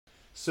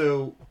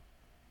So,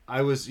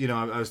 I was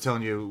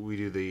telling you we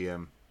do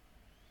the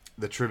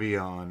trivia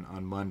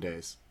on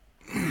Mondays,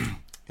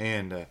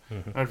 and I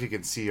don't know if you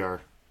can see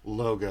our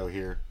logo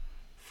here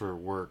for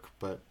work,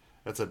 but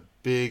that's a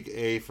big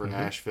A for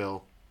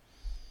Asheville,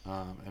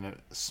 and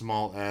a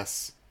small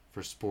S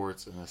for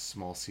sports, and a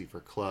small C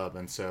for club.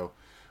 And so,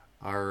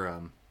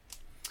 our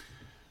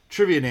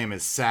trivia name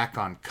is Sack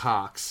on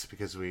Cox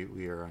because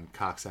we are on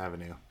Cox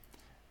Avenue,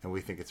 and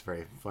we think it's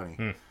very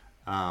funny.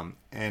 And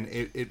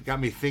it got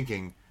me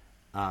thinking.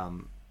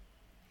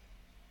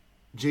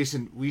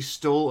 Jason, we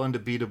stole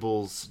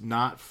Undebeatables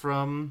not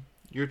from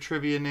your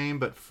trivia name,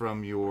 but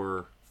from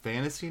your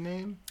fantasy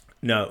name?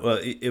 No, well,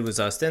 it was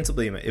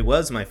ostensibly, it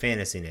was my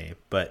fantasy name,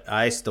 but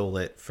I stole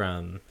it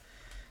from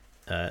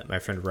my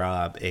friend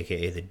Rob,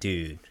 a.k.a. The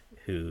Dude,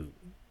 who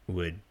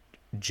would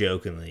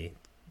jokingly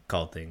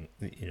call things,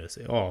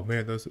 say, oh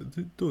man, those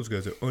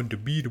guys are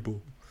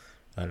undebeatable.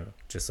 I don't know,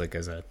 just like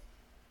as a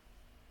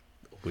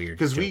weird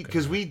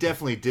because we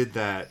definitely did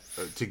that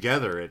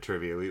together at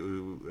trivia. We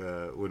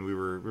when we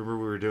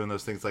were doing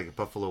those things like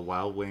Buffalo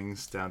Wild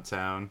Wings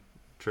downtown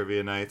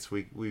trivia nights.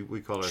 We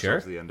called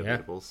ourselves the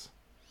Undebeatables.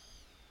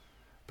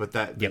 But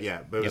that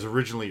it was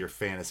originally your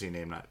fantasy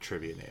name, not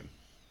trivia name.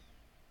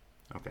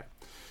 Okay,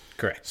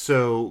 correct.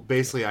 So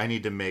basically, I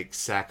need to make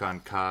Sack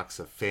on Cox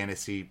a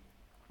fantasy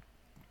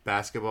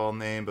basketball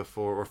name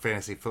or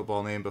fantasy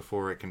football name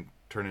before it can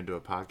turn into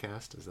a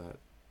podcast. Is that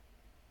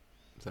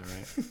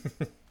right?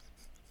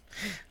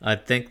 I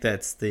think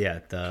that's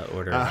the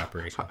order of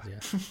operations.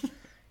 Yeah,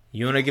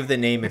 you want to give the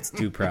name its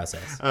due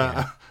process.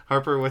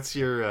 Harper, what's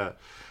your?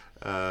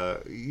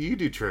 You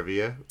do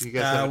trivia. You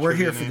guys have a we're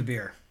trivia here for the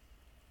beer.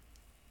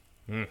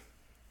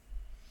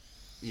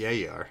 Yeah,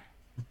 you are.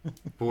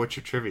 But what's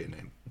your trivia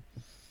name?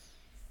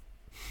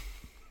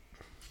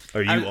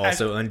 Are you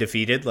also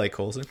undefeated like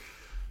Colson?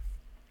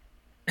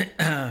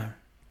 No,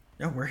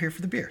 we're here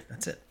for the beer.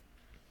 That's it.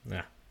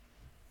 Yeah.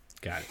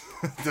 Got it.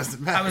 Doesn't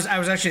matter. I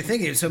was actually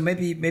thinking, so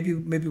maybe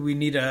we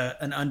need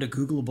an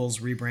Undegooglables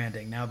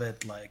rebranding now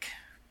that like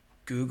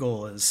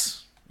Google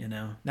is,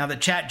 now that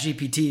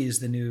ChatGPT is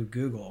the new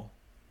Google.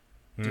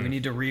 Do we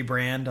need to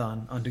rebrand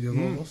on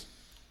Undegooglables?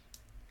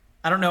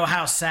 I don't know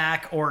how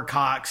Sack or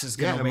Cox is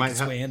going to make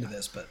its way into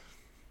this, but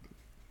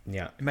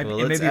yeah, it may be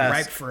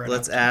ripe for it.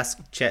 Let's ask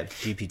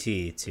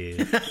ChatGPT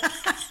to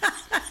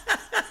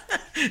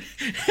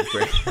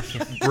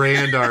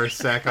brand our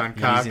Sack on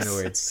Cox using the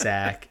word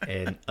sack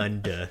and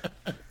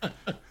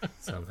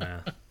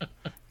somehow,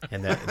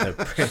 and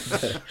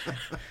the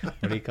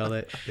what do you call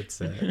it?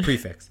 It's a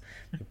prefix.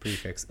 The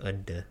prefix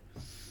undesackable.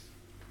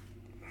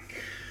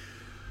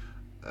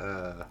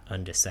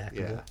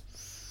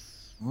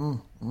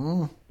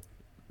 Yeah.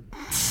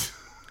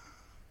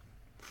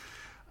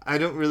 I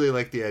don't really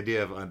like the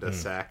idea of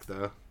undesack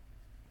though.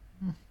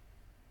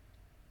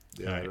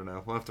 Yeah, I don't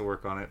know. We'll have to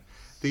work on it.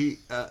 The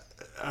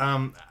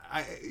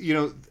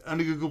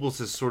Undegooglables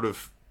is sort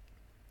of,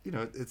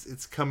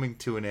 it's coming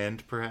to an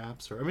end,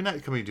 perhaps, or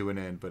not coming to an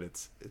end, but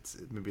it's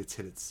maybe it's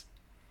hit its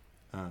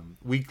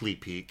weekly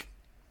peak.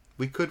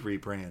 We could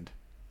rebrand.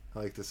 I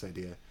like this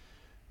idea.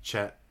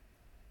 Chat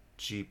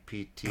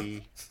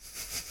GPT.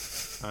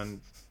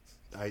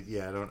 I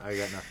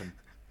got nothing.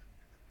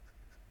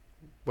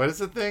 What is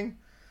the thing?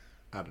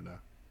 I don't know.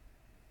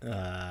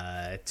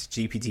 It's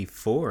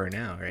GPT-4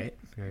 now, right?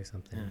 Or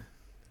something. Yeah.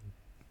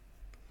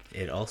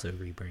 It also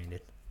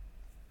rebranded.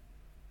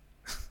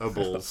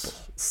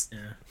 Bulls.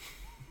 Yeah.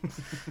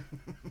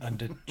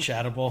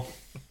 Undechattable.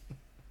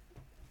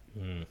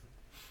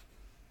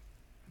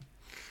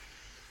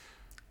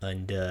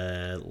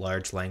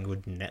 Large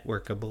language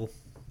networkable.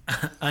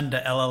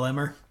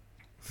 LLMer.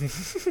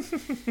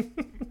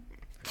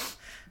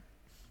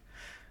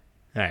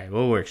 All right,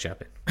 we'll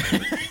workshop it.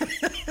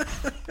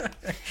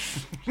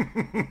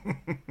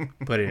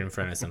 Put it in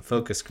front of some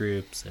focus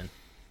groups, and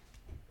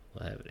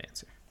we'll have an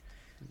answer.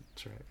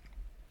 That's right.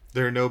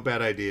 There are no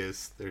bad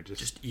ideas. They're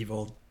just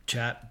evil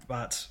chat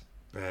bots.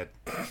 Bad.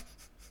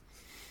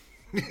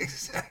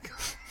 Exactly.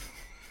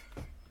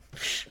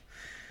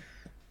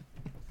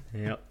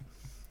 Yep.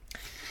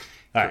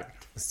 All right,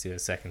 let's do a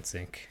second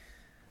sync.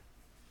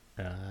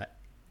 We're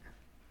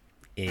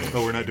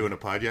not doing a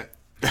pod yet?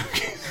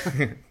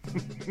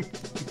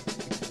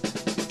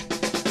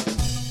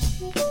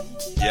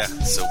 Yeah,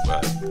 so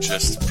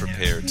just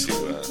prepare to...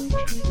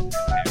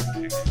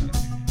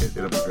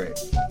 It'll be great.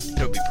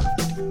 It'll be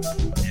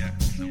perfect. Yeah,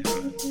 so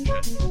just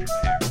prepare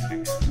to...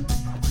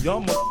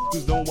 Y'all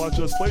motherfuckers don't watch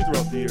us play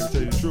throughout the year, to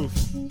tell you the truth.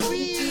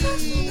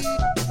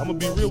 I'm gonna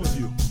be real with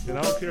you, and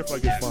I don't care if I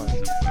get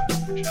fined.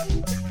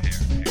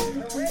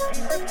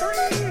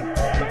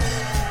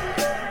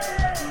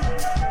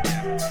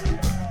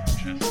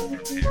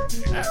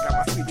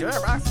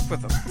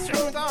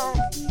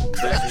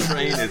 That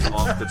train is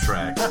off the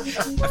track.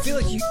 I feel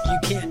like you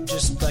can't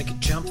just like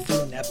jump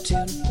through Neptune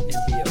and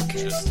be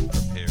okay. Just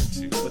prepare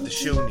to. What the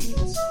show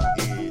needs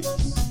is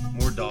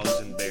more dogs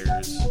and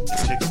bears and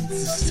chickens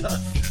and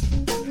stuff.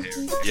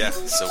 Yeah,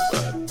 so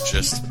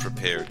just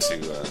prepare to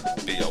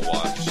be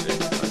awash in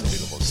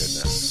unbelievable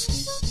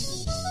goodness.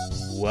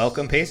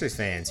 Welcome, Pacers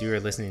fans. You are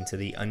listening to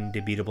the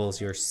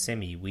Undebeatables, your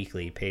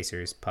semi-weekly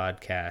Pacers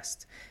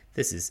podcast.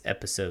 This is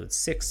episode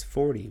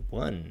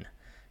 641,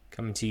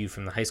 coming to you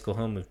from the high school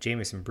home of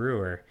Jamison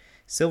Brewer,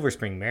 Silver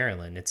Spring,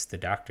 Maryland. It's the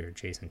Dr.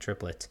 Jason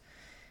Triplett.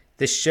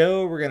 This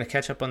show, we're going to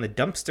catch up on the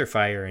dumpster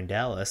fire in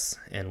Dallas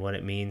and what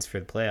it means for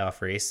the playoff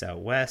race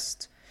out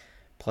west.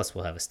 Plus,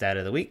 we'll have a stat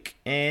of the week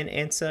and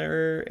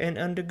answer an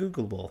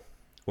Undegoogleable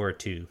or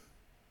two.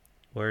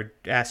 Or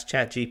ask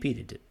ChatGPT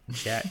to do it.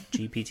 Yeah.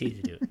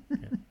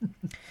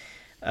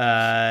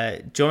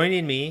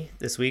 Joining me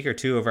this week are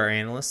two of our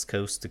analysts,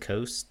 coast to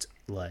coast,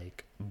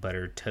 like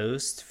buttered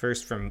toast.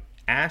 First from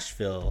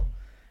Asheville,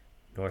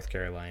 North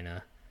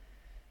Carolina.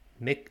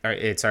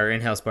 It's our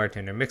in-house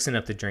bartender mixing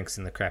up the drinks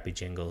and the crappy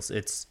jingles.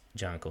 It's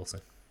John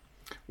Colson.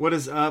 What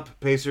is up,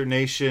 Pacer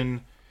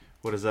Nation?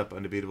 What is up,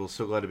 Undebeatables?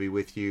 So glad to be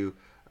with you.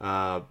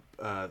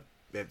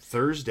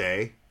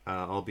 Thursday,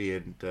 I'll be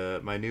in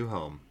my new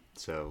home.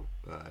 So,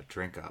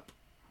 drink up.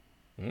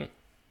 Cheers.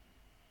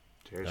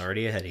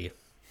 Already ahead of you.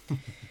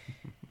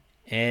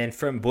 And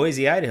from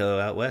Boise, Idaho,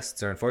 out west,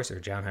 it's our enforcer,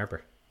 John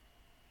Harper.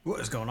 What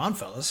is going on,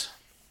 fellas?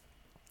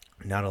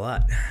 Not a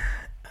lot.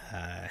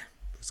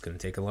 It's going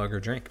to take a longer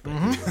drink. But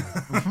I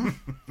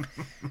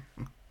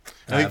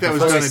think that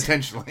was done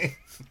intentionally.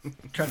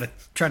 trying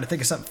to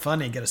think of something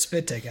funny and get a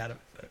spit take out of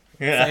it. But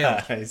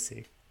yeah, I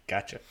see.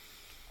 Gotcha.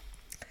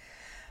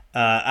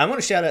 I want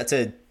to shout out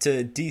to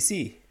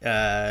DC.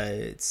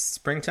 It's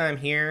springtime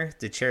here.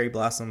 The cherry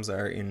blossoms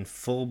are in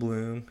full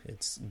bloom.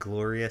 It's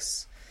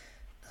glorious.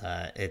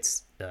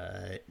 It's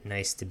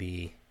nice to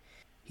be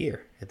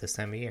here at this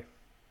time of year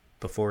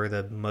before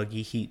the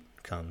muggy heat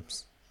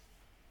comes.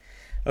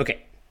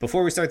 Okay,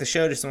 before we start the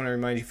show, just want to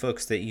remind you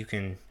folks that you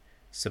can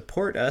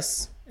support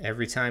us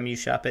every time you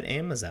shop at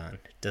Amazon.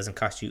 It doesn't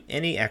cost you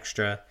any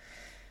extra.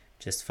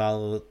 Just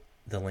follow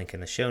the link in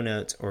the show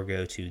notes or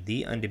go to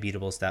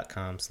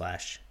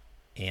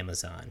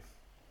theundebeatables.com/Amazon.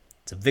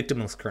 It's a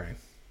victimless crime,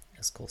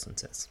 as Colson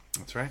says.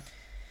 That's right.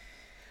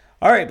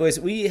 All right, boys,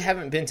 we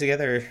haven't been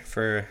together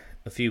for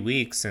a few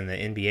weeks, and the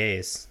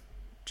NBA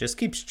just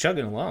keeps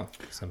chugging along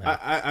somehow.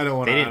 I don't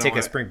want to. They didn't take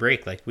a spring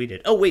break like we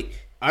did. Oh, wait.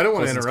 I don't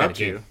want to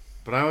interrupt you,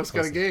 but I always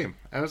got a game.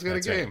 That's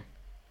a game.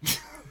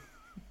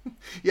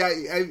 Yeah,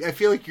 I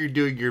feel like you're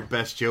doing your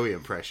best Joey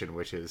impression,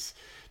 which is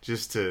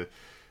just to,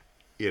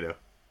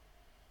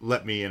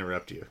 let me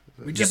interrupt you.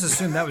 We just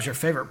assumed that was your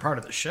favorite part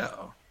of the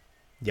show.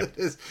 Yep.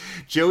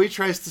 Joey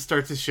tries to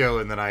start the show,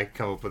 and then I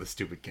come up with a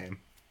stupid game.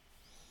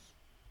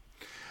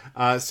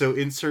 So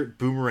insert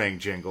boomerang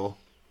jingle.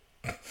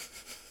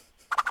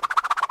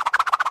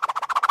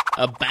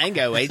 A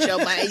bango ain't your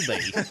baby.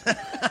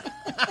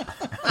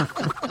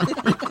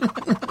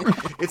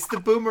 It's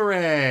the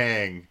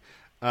boomerang.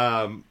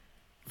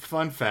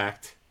 Fun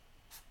fact.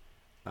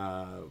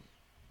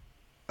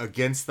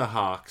 Against the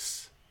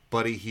Hawks,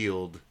 Buddy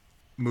Hield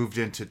moved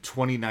into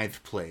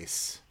 29th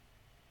place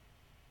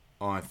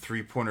on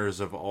three-pointers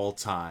of all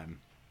time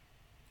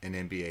in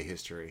NBA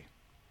history.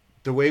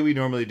 The way we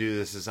normally do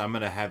this is I'm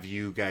going to have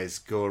you guys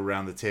go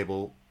around the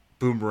table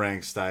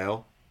boomerang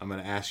style. I'm going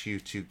to ask you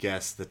to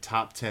guess the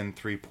top 10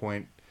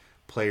 three-point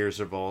players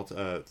of all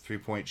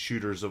three-point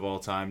shooters of all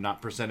time,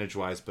 not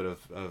percentage-wise, but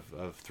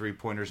of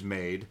three-pointers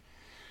made.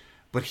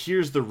 But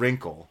here's the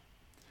wrinkle.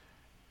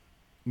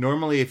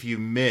 Normally, if you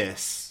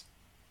miss,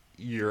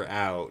 you're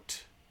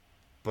out.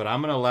 But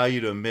I'm going to allow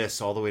you to miss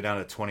all the way down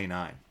to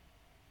 29.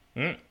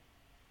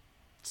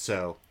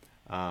 So,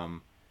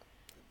 not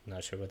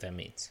sure what that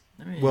means.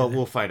 Well,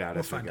 we'll find out.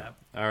 We'll find out.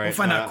 All right. We'll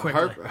find out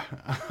quickly.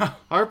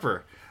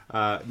 Harper,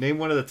 name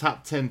one of the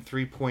top 10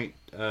 3-point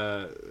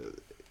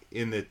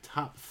in the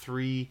top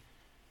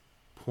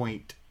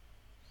 3-point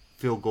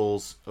field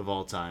goals of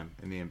all time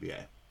in the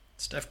NBA.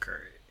 Steph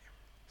Curry.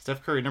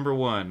 Steph Curry, number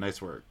 1.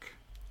 Nice work.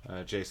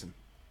 Jason.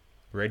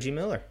 Reggie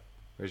Miller.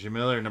 Reggie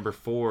Miller, number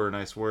 4.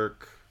 Nice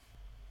work.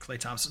 Klay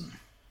Thompson.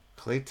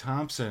 Klay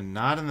Thompson,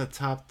 not in the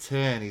top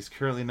 10. He's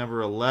currently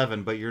number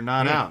 11, but you're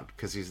not out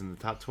because he's in the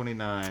top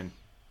 29.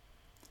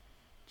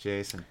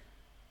 Jason.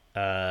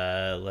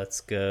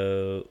 Let's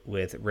go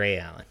with Ray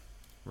Allen.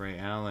 Ray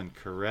Allen,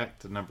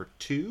 correct. Number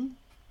 2.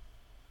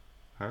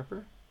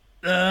 Harper.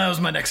 That was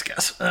my next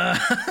guess.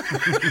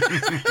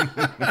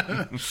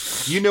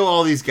 You know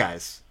all these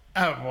guys.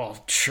 Oh,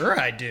 well, sure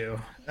I do.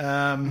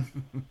 How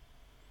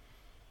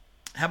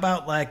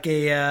about like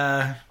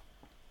a...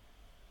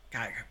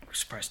 God, I'm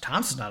surprised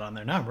Thompson's not on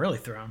there. Now I'm really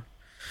thrown.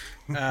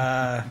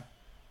 I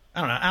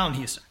don't know. Allen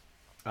Houston.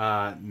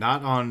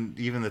 Not on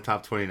even the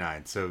top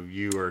 29. So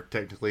you are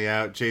technically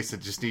out. Jason,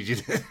 just need you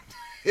to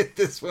hit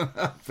this one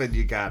up, and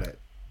you got it.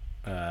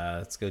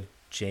 Let's go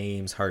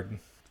James Harden.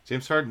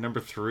 James Harden, number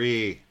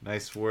 3.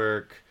 Nice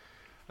work.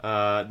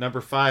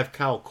 Number 5,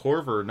 Kyle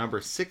Korver.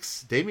 Number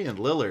 6, Damian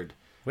Lillard.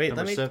 Wait,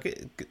 number let me.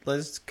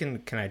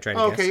 Can I try to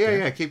guess? Okay,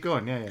 yeah. Keep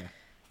going. Yeah.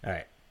 All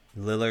right.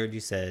 Lillard, you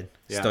said.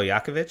 Yeah.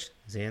 Stojakovic?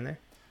 Is he in there?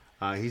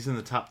 He's in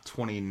the top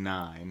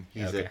 29.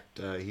 He's at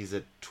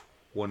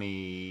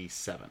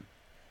 27.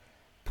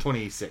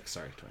 26,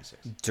 sorry,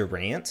 26.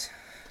 Durant?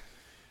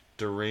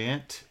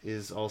 Durant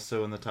is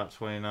also in the top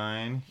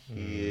 29.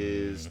 He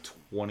is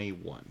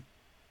 21.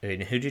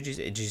 And who did you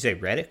say? Did you say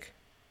Redick?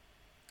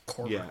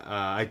 Korver. Yeah,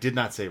 I did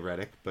not say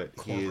Reddick, but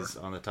he Korver. is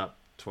on the top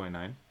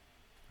 29.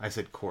 I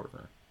said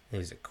Korver. He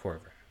was at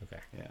Corver.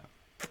 Okay. Yeah.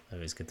 I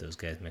always get those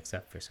guys mixed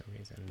up for some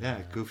reason.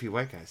 Yeah, goofy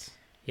white guys.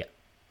 Yeah.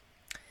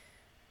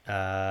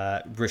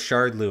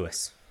 Rashard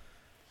Lewis.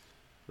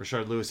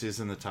 Rashard Lewis is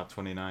in the top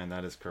 29.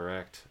 That is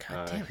correct.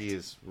 God damn it. He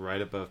is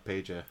right above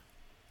Peja.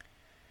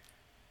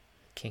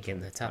 Can't get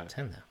in the top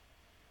 10, though.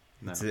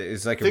 No.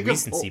 It's like a Think of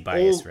recency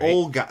bias, right?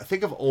 Old guy.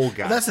 Think of old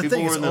guys. But that's the People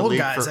thing, were is in the old league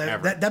guys.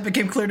 forever. That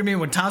became clear to me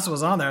when Thompson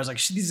was on there. I was like,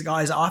 these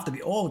guys off to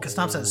be old because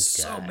Thompson has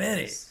Old so guys.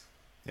 many.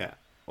 Yeah,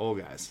 old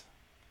guys.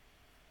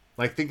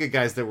 Like, think of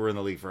guys that were in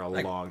the league for a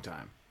long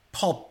time.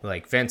 Paul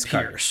Like Vince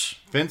Carter. Pierce.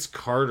 Vince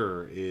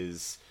Carter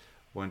is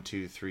 1,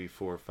 2, 3,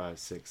 4, 5,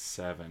 6,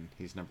 7.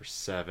 He's number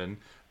 7.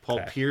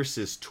 Paul Okay. Pierce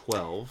is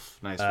 12.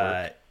 Nice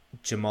work.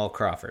 Jamal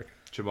Crawford.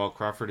 Jamal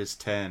Crawford is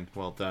 10.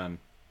 Well done.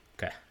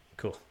 Okay,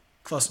 cool.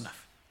 Close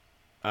enough.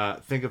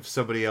 Think of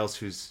somebody else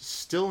who's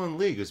still in the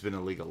league, who's been in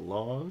the league a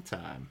long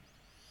time.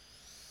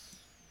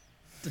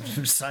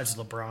 Besides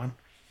LeBron.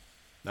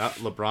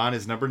 LeBron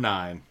is number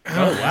 9. Oh,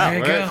 wow. There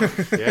you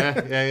go.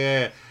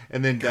 Yeah.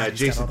 And then God, he's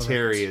got Jason all the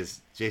Terry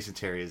records.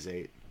 is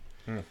 8.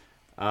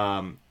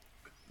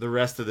 The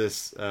rest of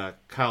this: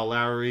 Kyle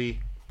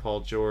Lowry, Paul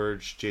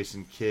George,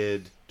 Jason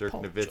Kidd, Dirk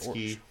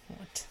Nowitzki,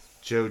 What?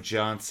 Joe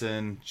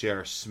Johnson,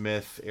 J.R.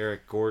 Smith,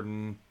 Eric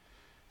Gordon,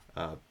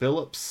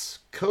 Billups,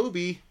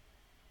 Kobe,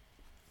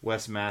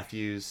 Wes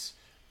Matthews,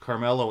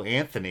 Carmelo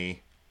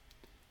Anthony,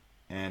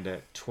 and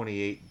at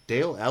 28,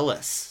 Dale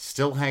Ellis,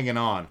 still hanging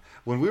on.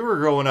 When we were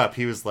growing up,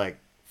 he was like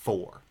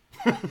 4.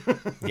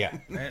 Yeah.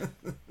 Right?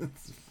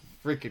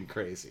 Freaking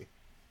crazy.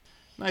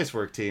 Nice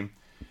work, team.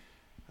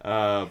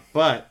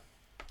 But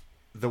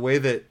the way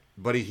that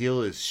Buddy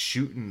Hield is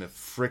shooting the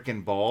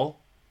frickin' ball,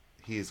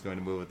 he is going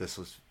to move with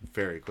this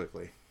very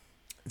quickly.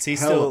 Is he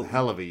Hell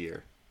still of a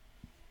year.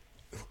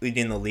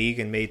 leading the league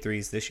in made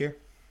threes this year?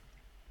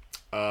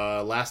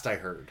 Last I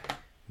heard.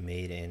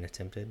 Made and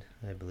attempted,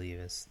 I believe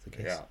is the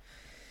case. Yeah.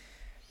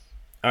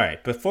 All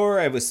right, before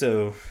I was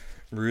so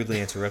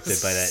rudely interrupted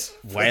by that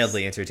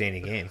wildly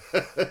entertaining game.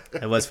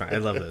 It was fun. I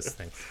love those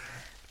things.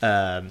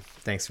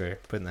 Thanks for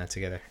putting that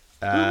together.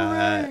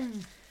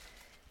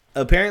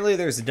 Apparently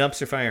there's a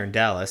dumpster fire in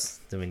Dallas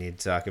that we need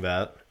to talk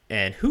about.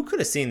 And who could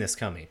have seen this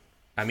coming?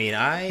 I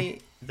mean,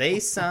 they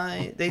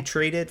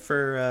traded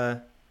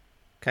for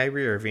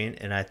Kyrie Irving,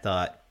 and I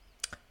thought,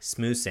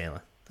 smooth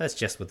sailing. That's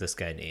just what this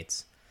guy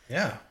needs.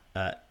 Yeah.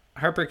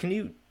 Harper, can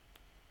you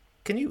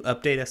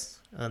update us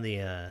on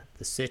the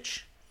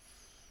sitch?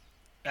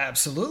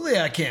 Absolutely,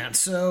 I can.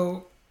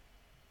 So,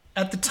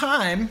 at the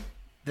time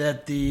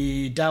that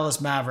the Dallas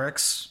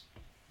Mavericks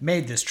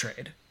made this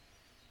trade,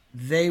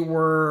 they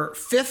were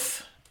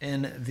 5th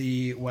in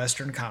the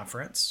Western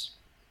Conference.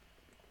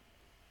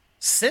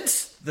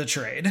 Since the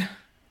trade,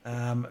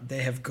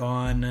 they have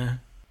gone.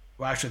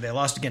 Well, actually, they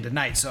lost again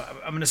tonight. So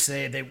I'm going to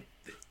say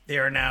they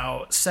are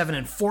now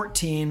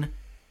 7-14,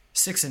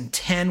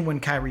 6-10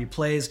 when Kyrie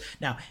plays.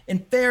 Now, in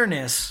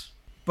fairness,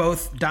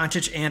 both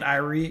Doncic and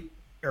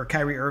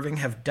Kyrie Irving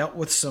have dealt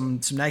with some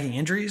nagging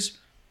injuries.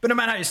 But no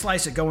matter how you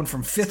slice it, going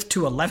from 5th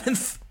to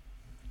 11th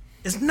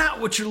is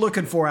not what you're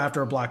looking for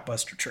after a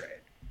blockbuster trade.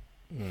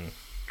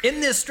 In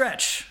this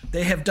stretch,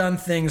 they have done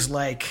things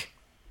like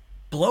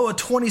blow a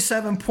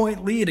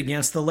 27-point lead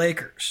against the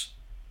Lakers,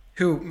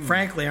 who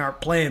frankly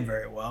aren't playing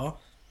very well.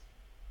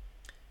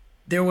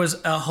 There was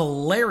a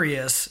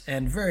hilarious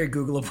and very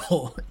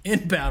Googleable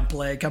inbound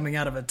play coming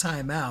out of a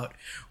timeout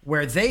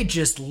where they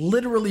just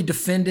literally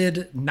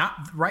defended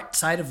not the right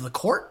side of the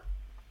court.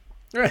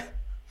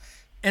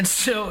 And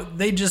so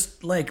they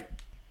just,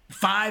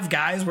 5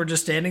 guys were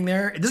just standing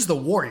there. This is the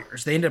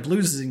Warriors. They ended up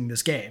losing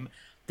this game.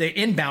 They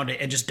inbound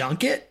it and just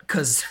dunk it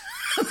because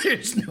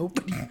there's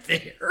nobody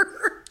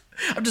there.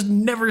 I've just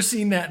never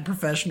seen that in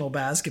professional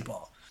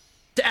basketball.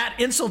 To add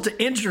insult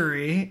to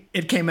injury,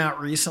 it came out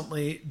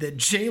recently that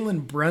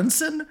Jalen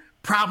Brunson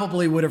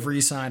probably would have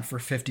re-signed for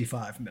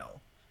 $55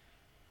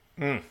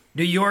 million.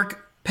 New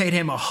York paid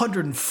him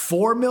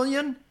 $104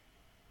 million,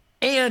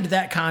 and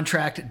that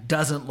contract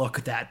doesn't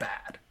look that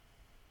bad.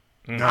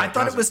 No, I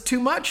thought it was too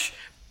much,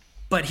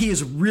 but he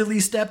has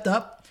really stepped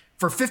up.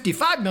 For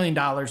 $55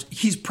 million,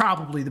 he's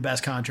probably the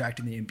best contract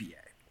in the NBA.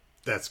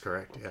 That's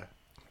correct, yeah.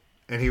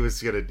 And he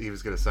was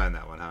gonna sign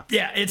that one, huh?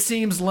 Yeah, it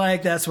seems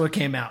like that's what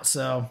came out.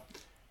 So,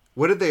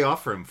 what did they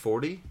offer him?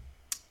 40?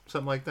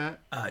 Something like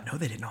that? no,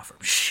 they didn't offer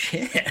him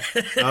shit.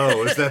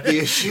 Oh, is that the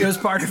issue? It was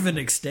part of an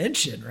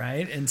extension,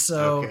 right? And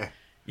so, Okay.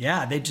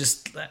 yeah, they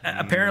just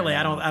apparently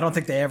I don't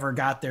think they ever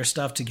got their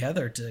stuff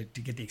together to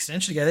get the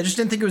extension together. They just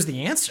didn't think it was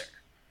the answer.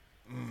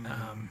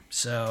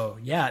 So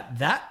yeah,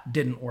 that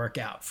didn't work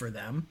out for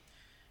them.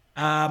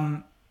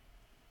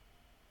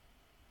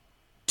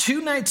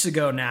 2 nights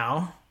ago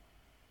now,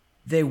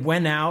 they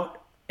went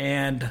out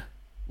and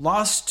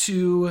lost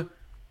to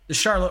the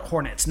Charlotte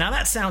Hornets. Now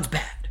that sounds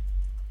bad.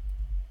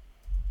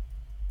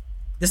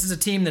 This is a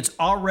team that's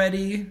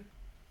already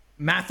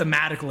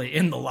mathematically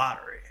in the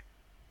lottery.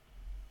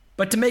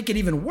 But to make it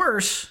even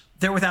worse,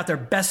 they're without their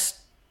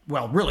best,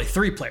 well, really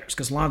 3 players,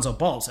 because Lonzo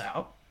Ball's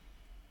out,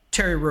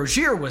 Terry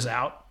Rozier was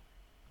out,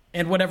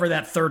 and whatever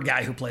that third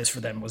guy who plays for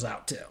them was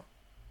out too.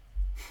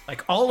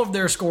 Like, all of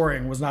their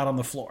scoring was not on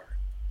the floor.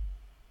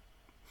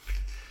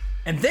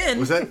 And then...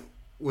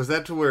 Was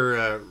that to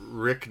where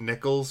Rick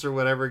Nichols or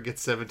whatever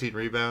gets 17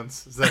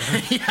 rebounds? Is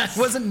that yeah, it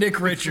wasn't Nick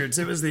Richards.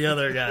 It was the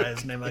other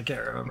guy's name I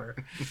can't remember.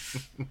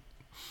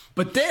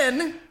 But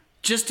then,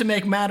 just to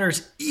make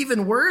matters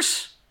even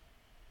worse,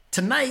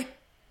 tonight,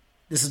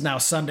 this is now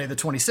Sunday the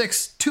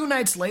 26th, 2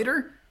 nights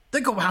later, they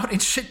go out and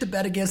shit the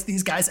bed against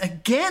these guys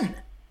again.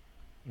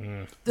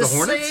 The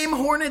Hornets? same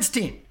Hornets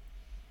team.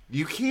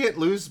 You can't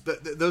lose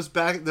those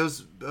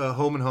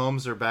home and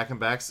homes or back and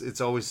backs. It's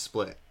always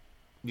split.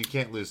 You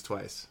can't lose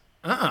twice.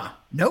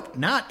 Nope,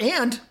 not.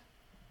 And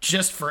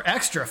just for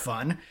extra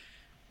fun,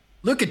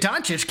 Luka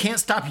Doncic can't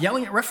stop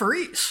yelling at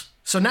referees.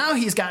 So now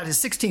he's got his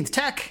 16th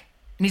tech,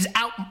 and he's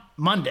out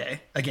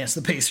Monday against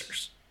the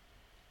Pacers.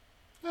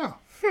 Oh,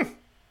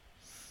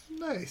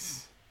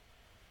 nice.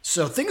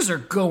 So things are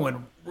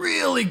going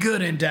really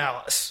good in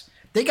Dallas.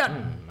 They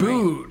got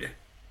booed.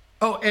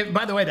 Oh, and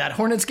by the way, that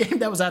Hornets game,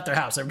 that was at their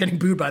house. They were getting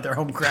booed by their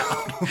home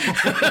crowd.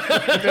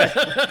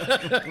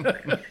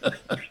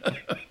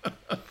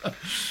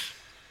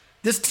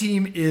 This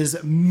team is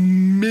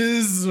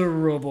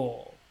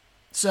miserable.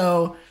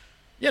 So,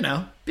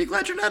 be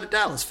glad you're not a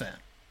Dallas fan.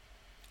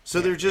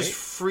 So they're just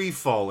free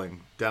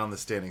falling down the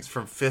standings.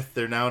 From 5th,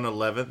 they're now in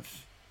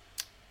 11th.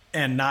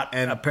 And not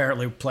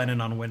apparently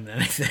planning on winning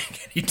anything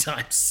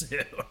anytime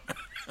soon.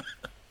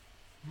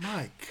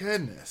 My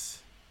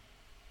goodness.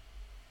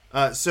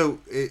 So,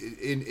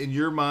 in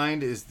your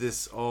mind, is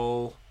this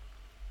all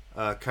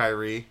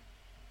Kyrie?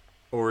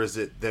 Or is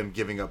it them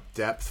giving up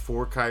depth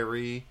for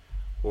Kyrie?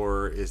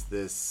 Or is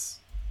this,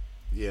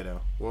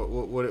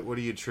 what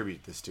do you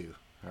attribute this to,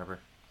 Harper?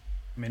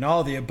 I mean,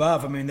 all of the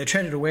above. I mean, they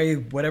traded away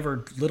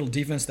whatever little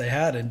defense they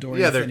had in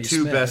Dorian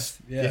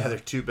Finney-Smith. Their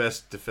 2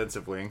 best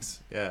defensive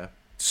wings. Yeah.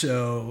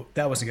 So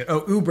that wasn't good.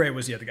 Oh, Oubre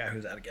was the other guy who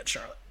was out against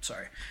Charlotte.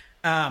 Sorry.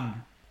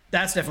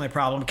 That's definitely a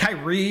problem.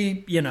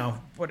 Kyrie,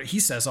 he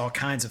says all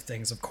kinds of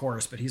things, of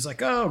course, but he's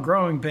like, oh,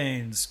 growing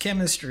pains,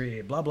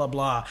 chemistry, blah, blah,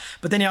 blah.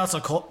 But then he also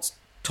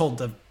told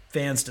the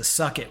fans to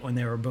suck it when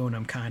they were booing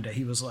him, kind of.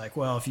 He was like,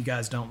 well, if you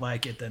guys don't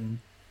like it, then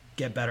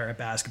get better at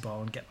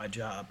basketball and get my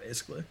job,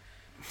 basically.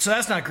 So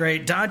that's not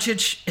great.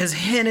 Doncic has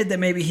hinted that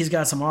maybe he's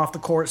got some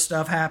off-the-court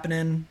stuff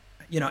happening.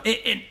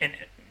 And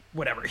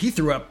whatever. He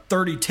threw up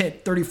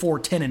 34,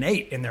 10, and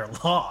 8 in their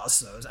loss.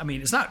 So, I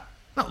mean, it's not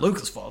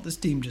Luka's fault. This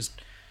team just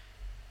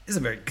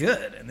isn't very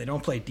good, and they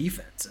don't play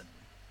defense. And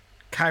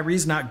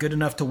Kyrie's not good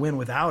enough to win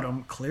without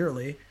him,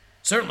 clearly.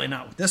 Certainly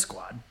not with this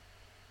squad.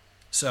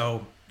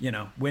 So,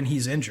 when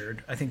he's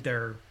injured, I think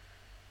they're,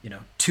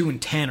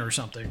 2-10 or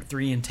something,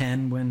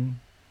 3-10 when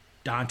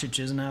Doncic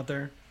isn't out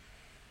there.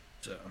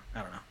 So,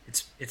 I don't know.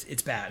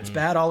 It's bad. It's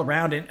bad all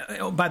around. And,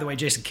 oh, by the way,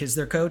 Jason Kidd's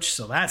their coach,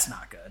 so that's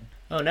not good.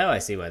 Oh, now I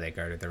see why they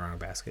guarded the wrong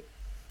basket.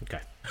 Okay.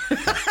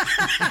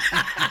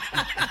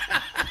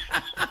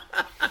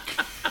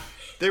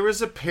 There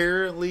was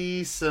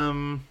apparently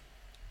some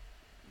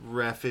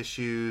ref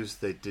issues.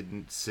 They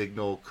didn't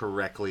signal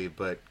correctly,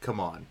 but come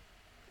on.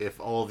 If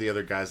all the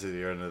other guys at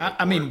the end of the court,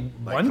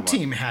 one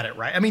team had it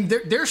right. I mean,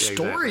 their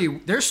story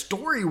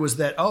was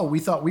that, we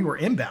thought we were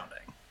inbounding.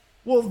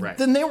 Well,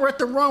 then they were at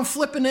the wrong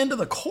flipping end of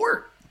the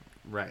court.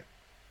 Right.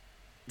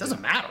 Doesn't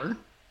matter.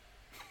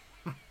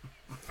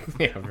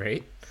 Yeah,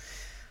 right?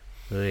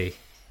 Really.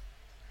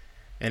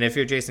 And if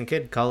you're Jason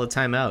Kidd, call a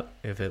timeout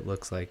if it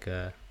looks like,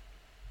 that's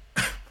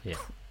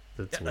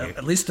weird.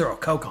 At least throw a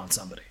Coke on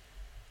somebody.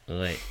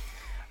 Right.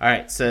 All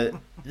right, so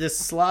this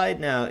slide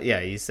now,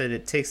 you said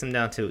it takes them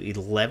down to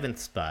 11th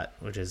spot,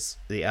 which is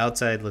the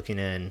outside looking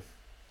in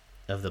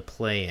of the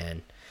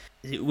play-in.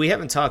 We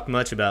haven't talked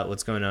much about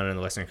what's going on in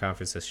the Western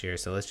Conference this year,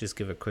 so let's just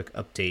give a quick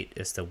update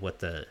as to what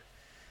the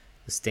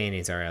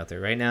standings are out there.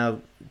 Right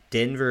now,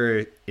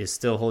 Denver is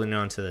still holding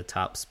on to the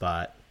top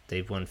spot.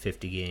 They've won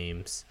 50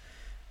 games.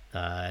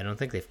 I don't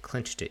think they've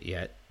clinched it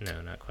yet.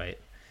 No, not quite.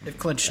 They've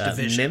clinched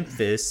division.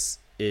 Memphis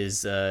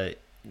is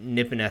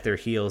nipping at their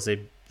heels.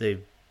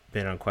 They've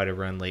been on quite a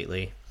run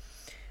lately.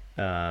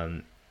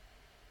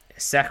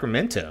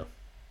 Sacramento.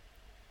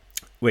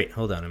 Wait,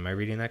 hold on. Am I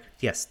reading that?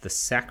 Yes, the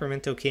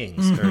Sacramento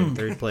Kings are in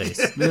 3rd place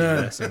in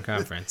the Western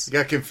Conference. You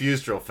got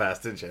confused real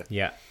fast, didn't you?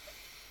 Yeah.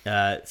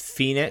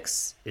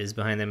 Phoenix is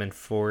behind them in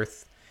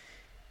 4th.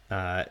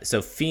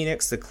 So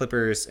Phoenix, the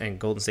Clippers, and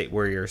Golden State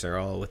Warriors are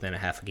all within a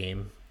half a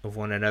game of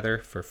one another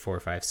for 4,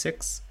 5,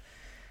 6.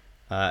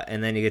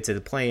 And then you get to the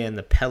play-in.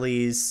 The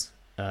Pellies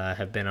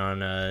have been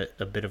on a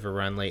bit of a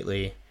run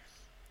lately.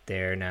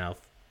 They're now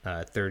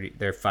 30.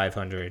 They're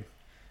 500.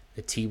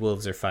 The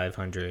T-Wolves are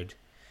 500.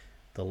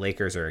 The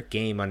Lakers are a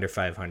game under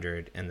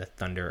 500, and the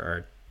Thunder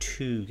are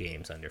 2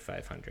 games under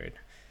 500.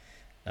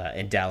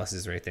 And Dallas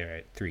is right there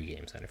at 3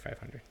 games under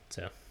 500.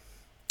 So,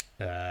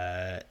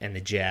 and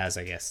the Jazz,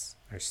 I guess,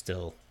 are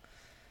still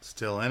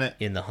in it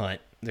in the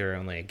hunt. They're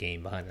only a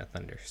game behind the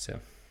Thunder.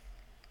 So,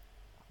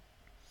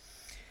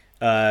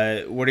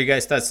 What are you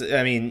guys' thoughts?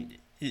 I mean,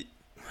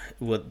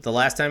 the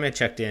last time I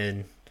checked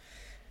in,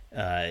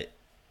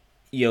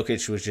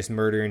 Jokic was just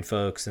murdering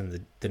folks,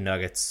 and the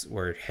Nuggets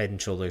were head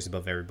and shoulders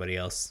above everybody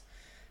else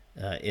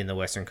in the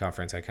Western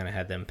Conference. I kind of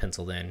had them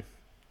penciled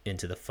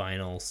into the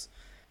finals.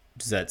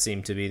 Does that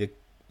seem to be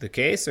the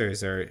case, or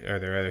are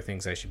there other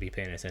things I should be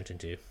paying attention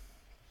to?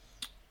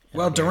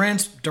 Well,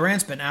 Durant's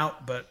been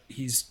out, but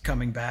he's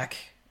coming back.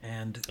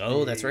 And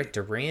that's right,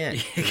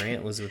 Durant.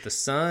 Durant was with the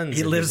Suns.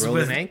 He lives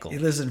with an ankle. He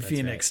lives in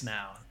Phoenix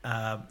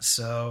now,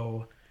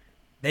 so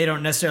they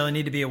don't necessarily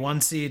need to be a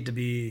 1 seed to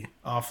be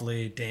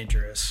awfully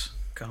dangerous.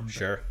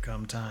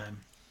 Come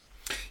time.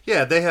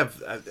 Yeah, they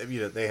have. I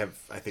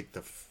think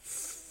the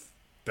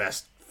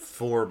best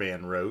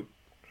 4-man rote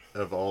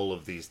of all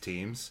of these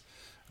teams.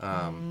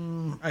 I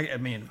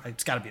mean,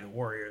 it's got to be the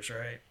Warriors,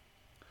 right?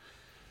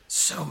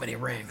 So many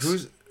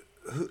rings.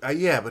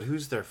 But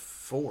who's their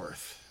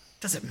fourth?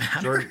 Doesn't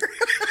matter. Jordan,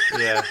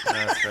 that's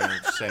what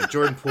I'm saying.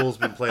 Jordan Poole's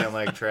been playing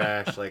like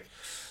trash. Like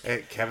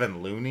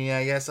Kevin Looney,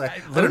 I guess. I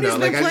don't know. Looney's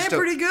been like, playing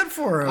pretty good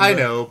for him. I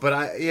know, but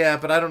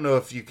I don't know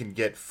if you can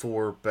get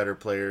 4 better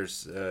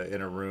players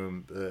in a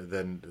room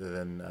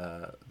than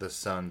the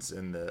Suns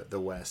in the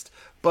West.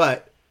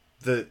 But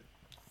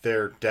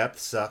their depth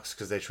sucks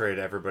because they traded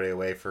everybody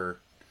away for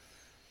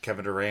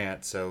Kevin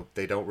Durant, so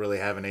they don't really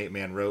have an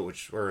 8-man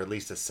rote, or at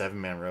least a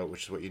 7-man rote,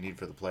 which is what you need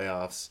for the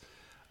playoffs.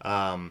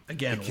 Again, the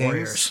Kings,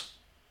 Warriors.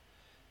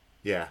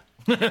 Yeah,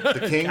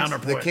 the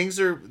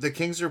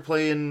Kings are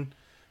playing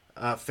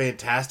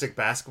fantastic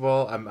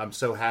basketball. I'm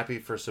so happy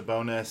for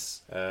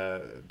Sabonis,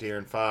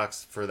 De'Aaron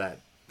Fox, for that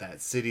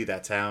city,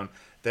 that town.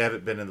 They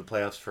haven't been in the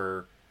playoffs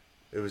for.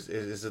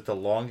 Is it the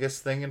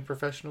longest thing in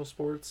professional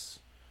sports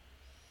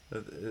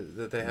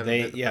that they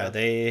haven't?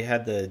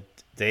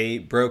 They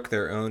broke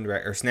their own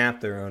or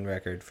snapped their own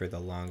record for the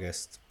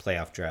longest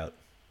playoff drought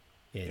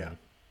in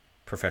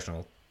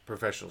professional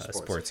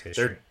sports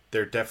history.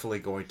 They're definitely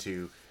going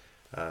to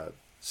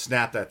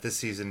snap that this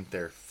season.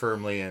 They're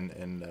firmly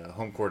in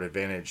home court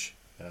advantage,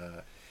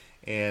 but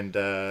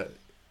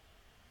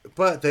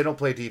they don't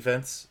play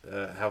defense.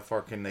 How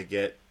far can they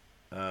get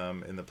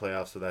in the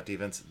playoffs without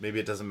defense? Maybe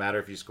it doesn't matter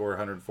if you score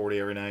 140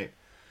 every night.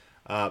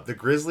 The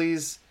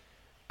Grizzlies,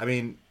 I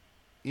mean,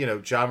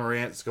 Ja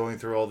Morant's going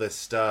through all this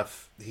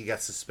stuff. He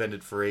got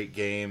suspended for 8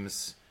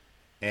 games,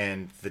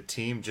 and the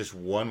team just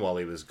won while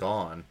he was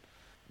gone.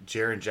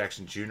 Jaren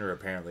Jackson Jr.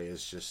 apparently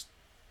is just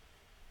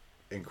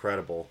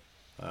incredible,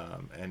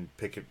 and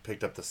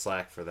picked up the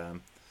slack for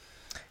them.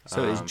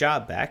 So is Ja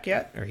back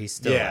yet, or he's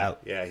still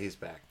out? Yeah, he's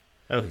back.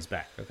 Oh, he's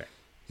back. Okay.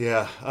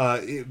 Yeah.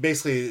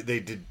 Basically,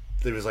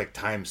 there was like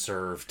time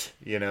served.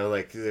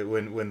 Like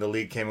when the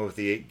league came up with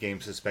the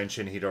 8-game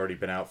suspension, he'd already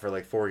been out for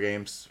like 4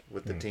 games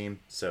with the team.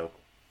 So,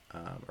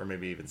 or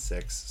maybe even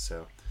 6.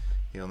 So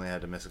he only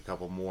had to miss a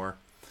couple more.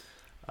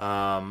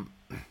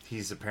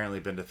 He's apparently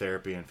been to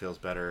therapy and feels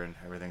better, and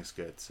everything's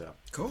good. So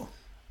cool.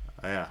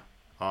 Yeah,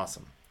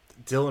 awesome.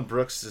 Dylan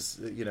Brooks is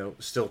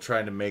still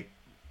trying to make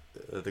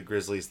the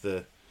Grizzlies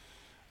the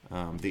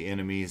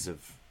enemies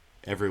of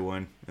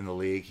everyone in the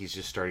league. He's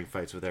just starting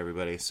fights with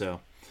everybody.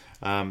 So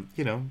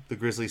the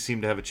Grizzlies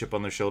seem to have a chip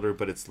on their shoulder,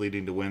 but it's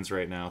leading to wins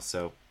right now.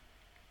 So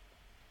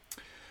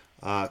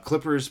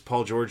Clippers,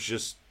 Paul George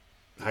just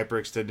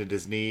hyperextended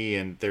his knee,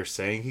 and they're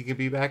saying he could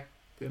be back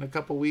in a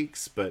couple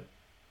weeks, but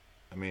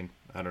I mean,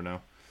 I don't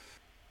know.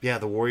 Yeah,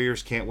 the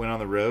Warriors can't win on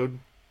the road.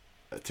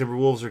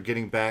 Timberwolves are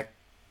getting back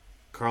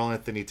Karl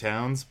Anthony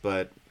Towns,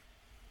 but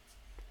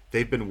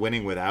they've been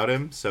winning without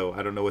him, so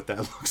I don't know what that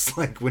looks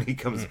like when he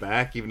comes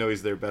back, even though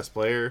he's their best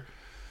player.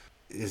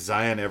 Is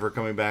Zion ever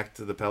coming back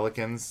to the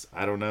Pelicans?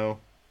 I don't know.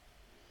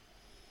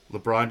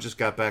 LeBron just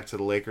got back to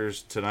the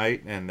Lakers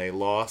tonight, and they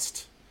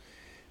lost.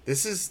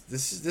 This is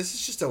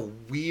just a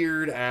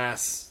weird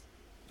ass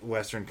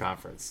Western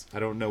Conference. I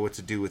don't know what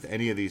to do with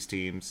any of these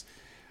teams.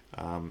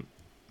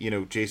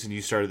 Jason,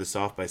 you started this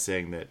off by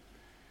saying that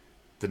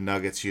the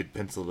Nuggets, you'd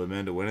penciled them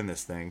in to winning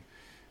this thing.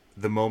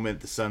 The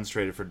moment the Suns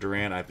traded for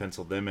Durant, I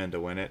penciled them in to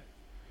win it.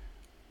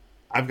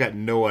 I've got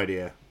no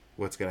idea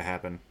what's going to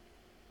happen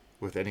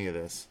with any of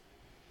this.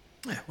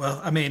 Yeah,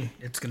 well, I mean,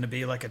 it's going to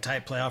be like a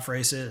tight playoff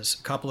race is.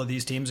 A couple of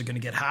these teams are going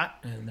to get hot,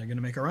 and they're going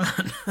to make a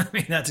run. I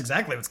mean, that's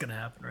exactly what's going to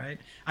happen, right?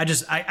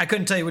 I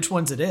couldn't tell you which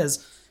ones it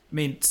is. I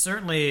mean,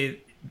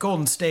 certainly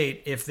Golden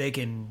State, if they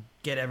can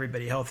get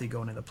everybody healthy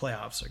going into the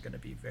playoffs, are going to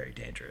be very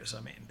dangerous.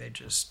 I mean,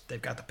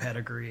 they've got the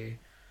pedigree.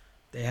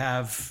 They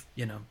have,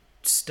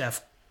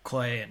 Steph,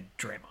 Clay, and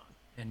Draymond,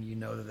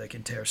 and that they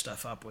can tear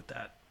stuff up with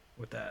that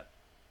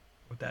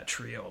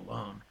trio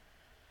alone.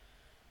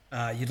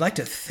 You'd like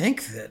to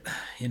think that,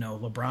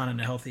 LeBron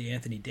and a healthy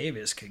Anthony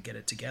Davis could get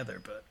it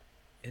together, but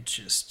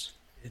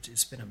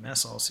it's been a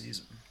mess all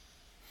season.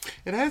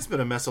 It has been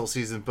a mess all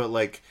season, but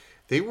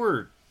they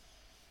were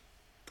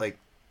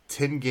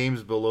 10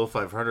 games below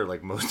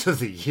 500 most of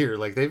the year.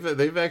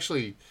 They've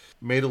actually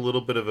made a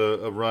little bit of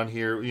a run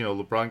here.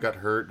 LeBron got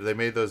hurt. They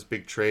made those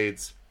big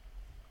trades.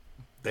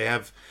 They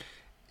have,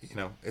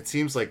 it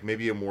seems like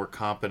maybe a more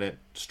competent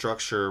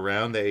structure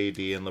around the AD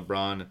and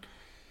LeBron.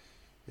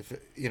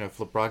 if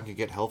LeBron can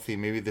get healthy,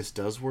 maybe this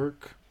does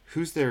work.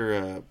 Who's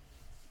the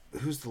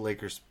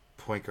Lakers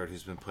point guard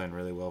who's been playing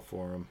really well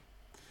for him?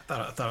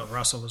 I thought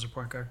Russell was a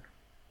point guard.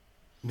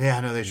 Yeah,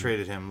 I know they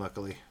traded him.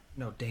 Luckily,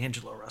 No,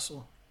 D'Angelo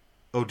Russell.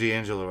 oh,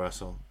 D'Angelo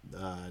Russell.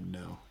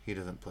 No, he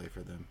doesn't play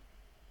for them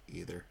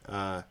either.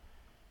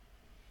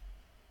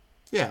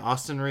 Yeah,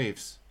 Austin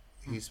Reeves.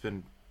 He's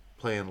been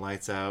playing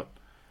lights out,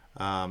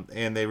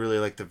 and they really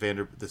like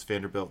this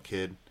Vanderbilt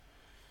kid.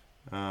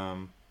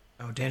 Oh,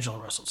 D'Angelo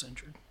Russell's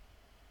injured.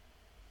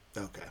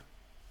 Okay,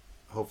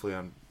 hopefully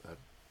I'm,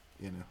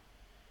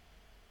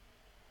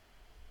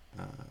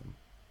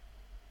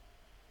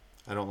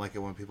 I don't like it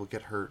when people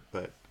get hurt,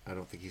 but I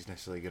don't think he's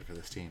necessarily good for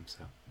this team.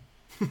 So.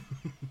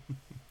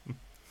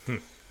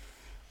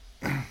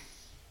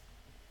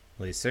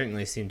 Well, he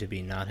certainly seemed to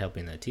be not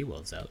helping the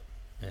T-Wolves out.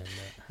 And,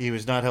 He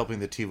was not helping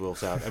the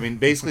T-Wolves out. I mean,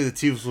 basically the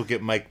T-Wolves will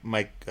get Mike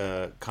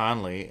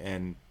Conley,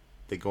 and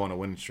they go on a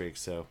winning streak.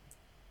 So,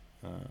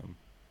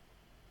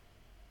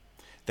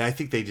 I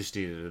think they just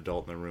need an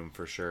adult in the room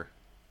for sure.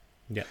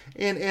 yeah.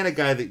 And a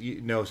guy that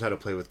knows how to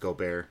play with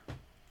Gobert.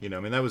 I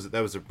mean, that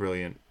was a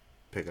brilliant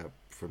pickup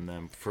from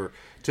them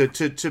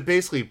to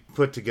basically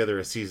put together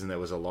a season that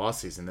was a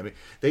lost season. I mean,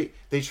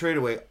 they trade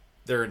away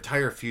their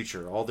entire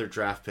future, all their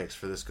draft picks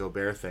for this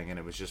Gobert thing, and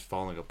it was just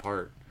falling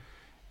apart.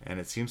 And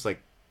it seems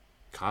like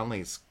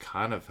Conley's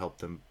kind of helped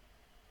them.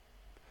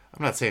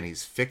 I'm not saying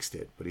he's fixed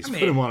it, but he's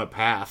put him on a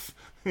path,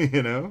 I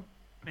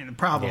mean, the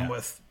problem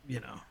with,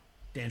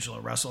 D'Angelo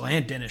Russell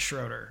and Dennis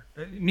Schroeder,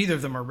 neither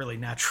of them are really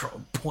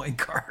natural point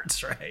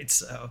guards, right?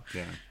 So,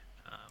 yeah.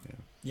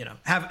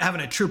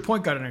 Having a true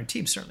point guard on our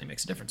team certainly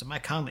makes a difference. And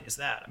Mike Conley is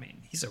that. I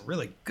mean, he's a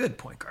really good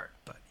point guard,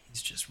 but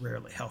he's just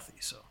rarely healthy.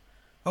 So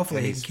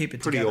hopefully he can keep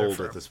it pretty together.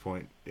 old at this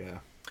point, yeah.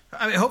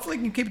 I mean, hopefully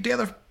he can keep it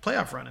together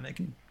playoff run and they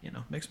can,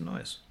 make some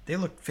noise. They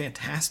looked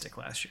fantastic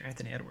last year.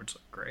 Anthony Edwards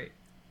looked great.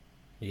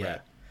 Yeah.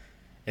 Right.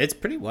 It's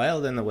pretty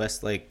wild in the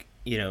West,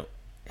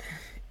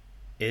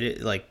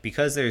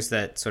 because there's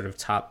that sort of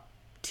top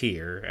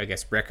tier, I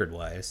guess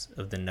record-wise,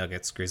 of the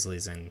Nuggets,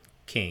 Grizzlies, and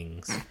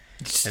Kings.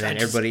 And then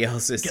everybody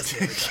else is...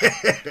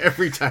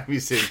 Every time you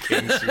say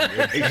Kings, it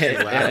makes you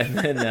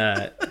laugh. And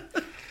then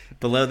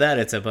below that,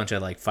 it's a bunch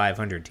of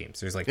 500 teams.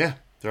 There's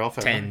they're all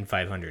 500.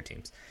 500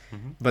 teams.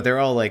 Mm-hmm. But they're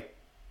all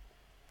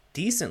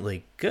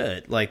decently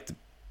good.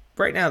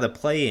 Right now, the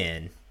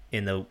play-in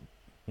in the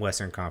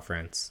Western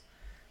Conference,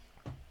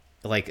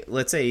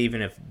 let's say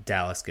even if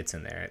Dallas gets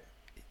in there,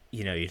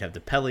 you'd have the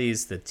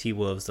Pellies, the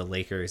T-Wolves, the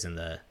Lakers, and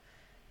the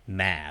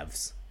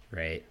Mavs,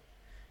 right?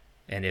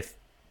 And if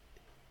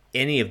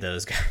any of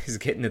those guys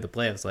get into the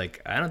playoffs,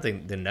 I don't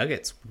think the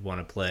Nuggets would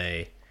want to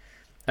play.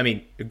 I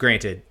mean,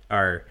 granted,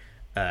 our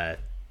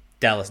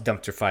Dallas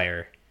dumpster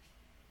fire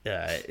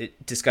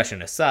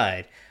discussion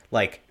aside,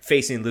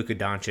 facing Luka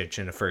Doncic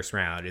in the first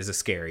round is a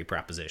scary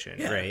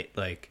proposition, right?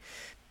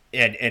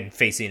 And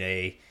facing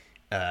a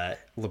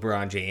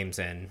LeBron James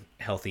and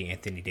healthy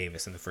Anthony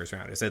Davis in the first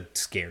round is a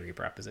scary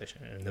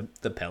proposition. And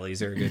the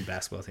Pellies are a good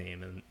basketball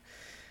team,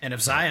 and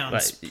if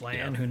Zion's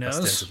playing, who knows?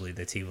 Ostensibly,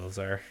 the T-Wolves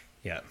are.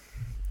 Yeah,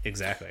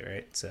 exactly,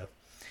 right? So,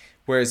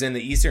 whereas in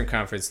the Eastern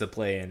Conference, the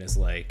play-in is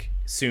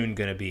soon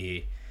going to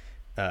be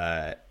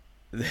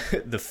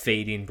the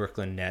fading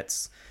Brooklyn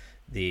Nets,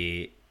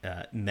 the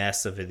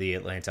mess of the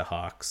Atlanta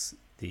Hawks,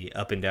 the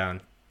up and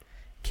down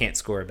can't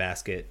score a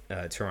basket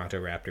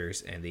Toronto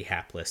Raptors, and the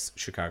hapless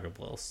Chicago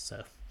Bulls.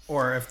 So,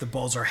 or if the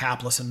Bulls are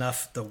hapless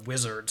enough, the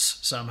Wizards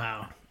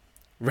somehow.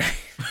 Right.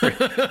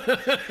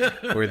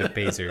 Or the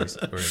Pacers.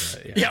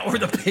 Or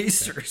the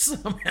Pacers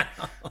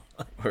somehow.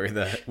 Or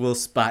we'll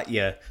spot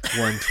you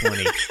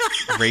 120.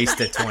 Race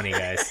to 20,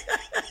 guys.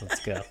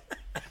 Let's go.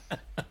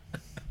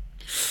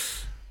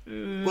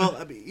 Well,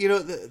 I mean,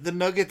 the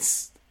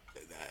Nuggets,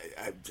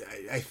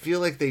 I feel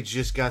like they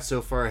just got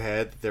so far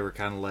ahead that they were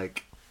kind of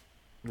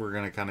we're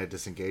going to kind of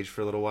disengage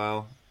for a little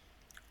while.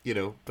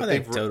 But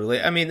they've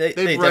totally. I mean, they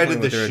definitely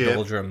went through a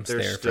doldrums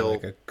there still,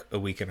 for a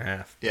week and a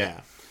half.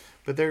 Yeah.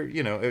 But they're,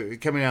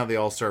 coming out of the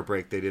All-Star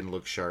break, they didn't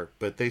look sharp.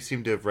 But they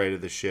seem to have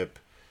righted the ship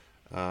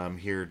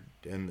here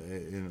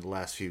in the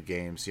last few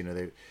games.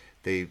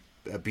 They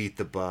beat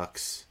the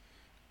Bucks.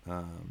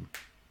 I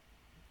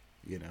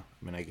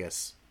mean, I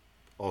guess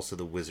also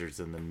the Wizards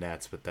and the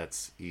Nets, but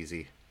that's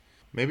easy.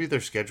 Maybe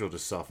their schedule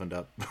just softened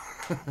up.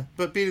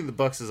 But beating the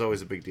Bucks is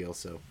always a big deal,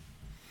 so.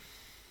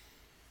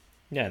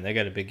 Yeah, they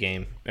got a big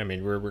game. I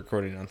mean, we're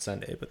recording on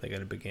Sunday, but they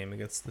got a big game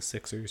against the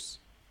Sixers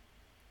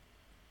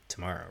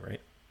tomorrow,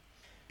 right?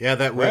 Yeah,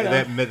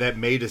 that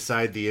may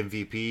decide the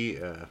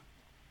MVP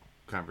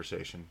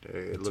conversation.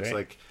 It looks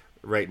like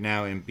right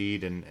now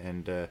Embiid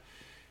and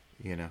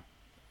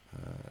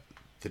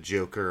the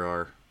Joker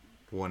are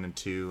 1 and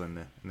 2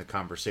 in the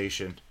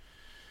conversation,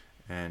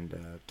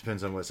 and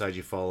depends on what side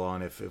you fall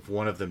on. If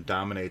one of them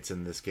dominates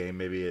in this game,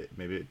 maybe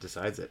it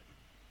decides it.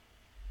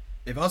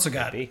 They've also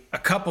got a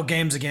couple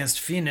games against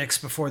Phoenix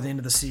before the end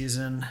of the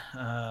season,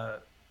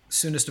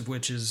 soonest of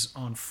which is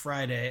on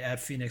Friday at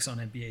Phoenix on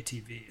NBA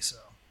TV. So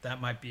that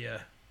might be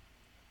a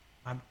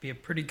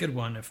pretty good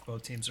one if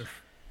both teams are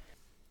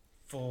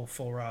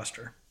full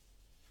roster.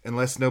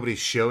 unless nobody's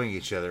showing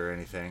each other or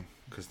anything,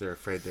 because they're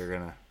afraid they're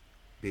gonna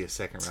be a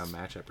second round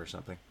matchup or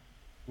something.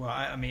 Well,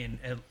 I mean,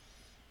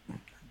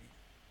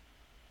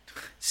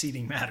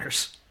 seeding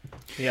matters.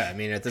 Yeah, I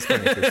mean, at this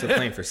point, if you're still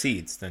playing for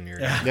seeds, then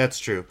you're... Yeah. That's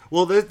true.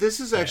 Well, this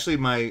is actually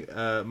my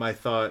my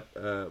thought.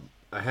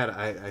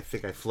 I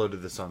think I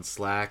floated this on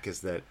Slack,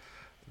 is that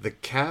the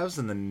Cavs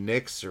and the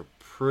Knicks are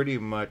pretty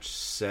much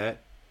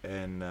set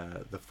in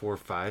the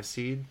 4-5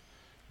 seed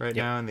right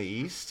now in the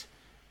East,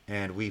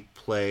 and we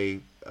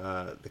play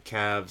the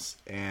Cavs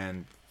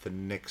and the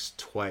Knicks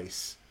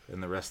twice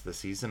in the rest of the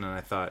season, and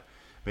I thought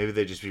maybe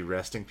they'd just be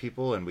resting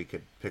people and we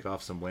could pick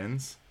off some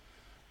wins.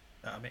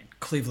 I mean,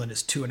 Cleveland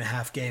is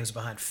 2.5 games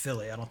behind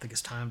Philly. I don't think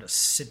it's time to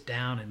sit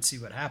down and see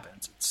what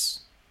happens.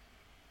 It's,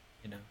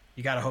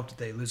 you got to hope that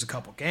they lose a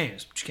couple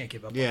games, but you can't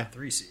give up on the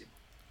 3 seed.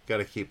 Got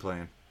to keep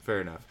playing.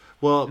 Fair enough.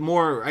 Well,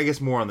 I guess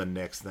more on the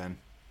Knicks then.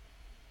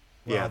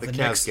 Well, the the Cavs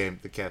Knicks, game.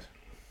 The Cavs.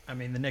 I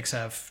mean, the Knicks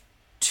have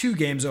 2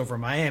 games over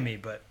Miami,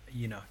 but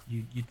you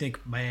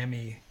think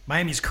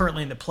Miami's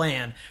currently in the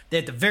plan. They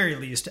at the very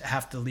least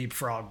have to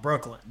leapfrog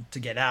Brooklyn to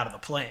get out of the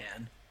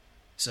plan.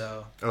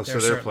 So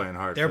they're playing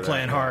hard. They're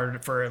playing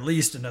hard for at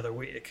least another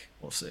week.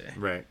 We'll see.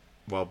 Right.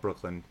 While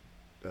Brooklyn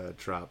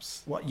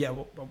drops. Well, yeah.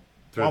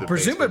 Well,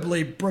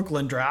 presumably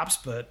Brooklyn drops,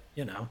 but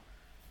they've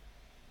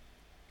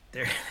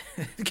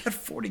got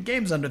 40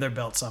 games under their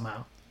belt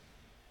somehow.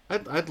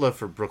 I'd love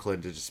for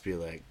Brooklyn to just be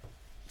like,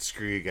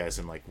 screw you guys,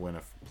 and like win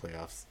a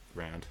playoffs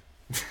round.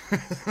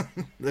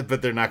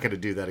 But they're not going to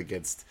do that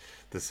against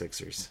the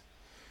Sixers.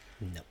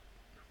 No.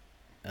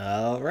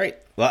 All right.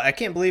 Well, I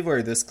can't believe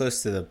we're this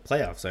close to the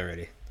playoffs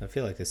already. I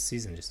feel like this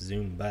season just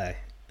zoomed by.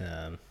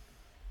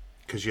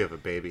 Because you have a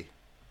baby.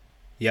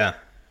 Yeah.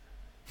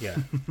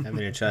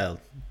 Having a child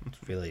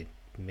really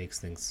makes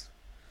things...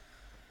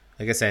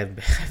 I guess I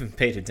haven't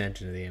paid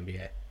attention to the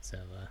NBA. So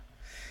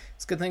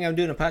it's a good thing I'm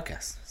doing a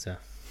podcast. So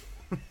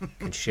I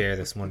can share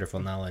this wonderful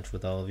knowledge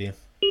with all of you.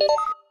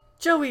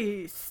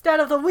 Joey, stat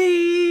of the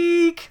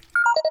week!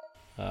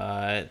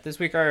 This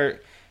week our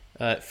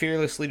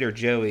fearless leader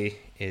Joey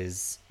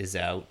is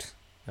out.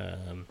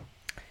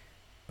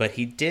 But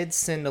he did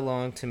send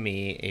along to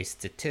me a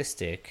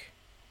statistic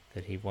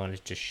that he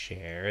wanted to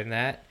share, and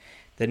that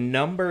the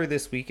number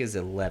this week is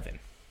 11.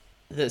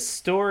 The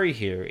story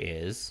here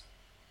is,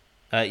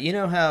 you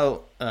know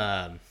how,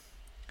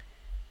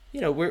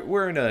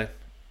 we're in a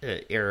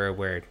era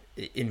where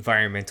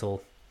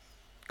environmental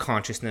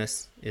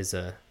consciousness is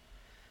a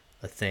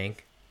thing,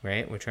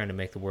 right? We're trying to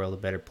make the world a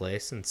better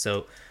place, and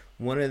so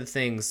one of the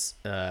things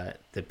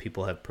that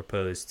people have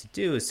proposed to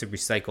do is to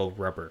recycle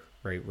rubber,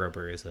 right?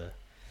 Rubber is a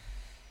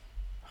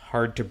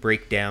hard to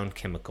break down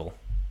chemical,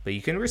 but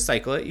you can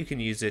recycle it. You can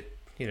use it,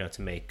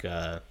 to make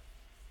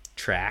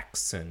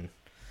tracks and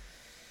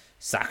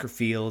soccer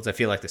fields. I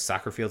feel like the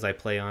soccer fields I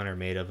play on are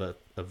made of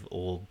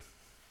old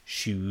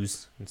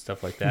shoes and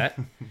stuff like that.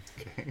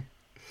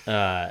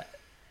 Okay.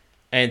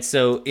 And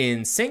so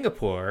in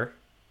Singapore,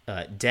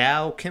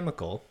 Dow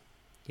Chemical,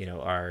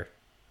 the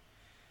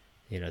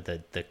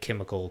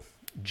chemical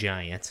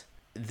giant,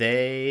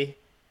 they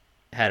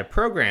had a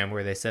program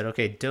where they said,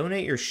 okay,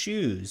 donate your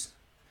shoes,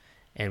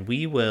 and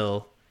we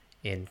will,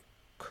 in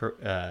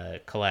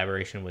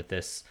collaboration with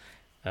this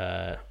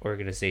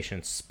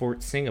organization,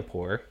 Sport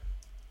Singapore,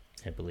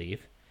 I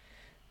believe,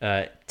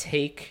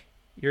 take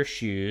your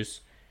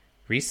shoes,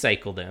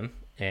 recycle them,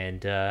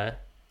 and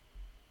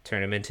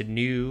turn them into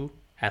new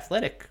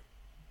athletic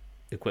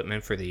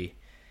equipment for the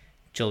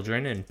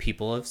children and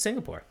people of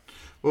Singapore.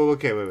 Well,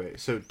 okay, wait.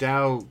 So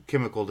Dow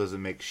Chemical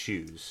doesn't make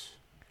shoes.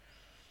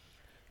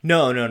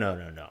 No.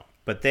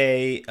 But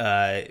they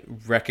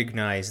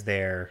recognize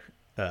their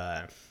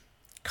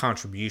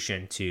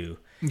contribution to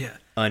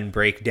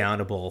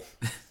unbreakdownable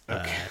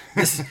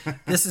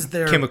This is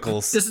their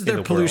chemicals. This is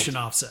their pollution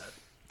offset.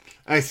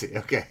 I see.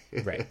 Okay.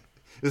 Right.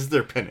 This is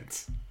their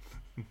penance.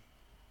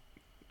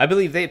 I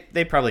believe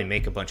they probably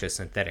make a bunch of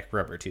synthetic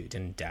rubber too.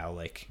 Didn't Dow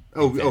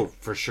Oh,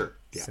 for sure.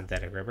 Yeah.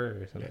 synthetic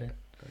rubber or something?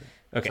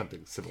 Yeah. Okay.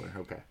 Something similar.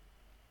 Okay.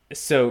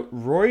 So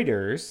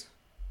Reuters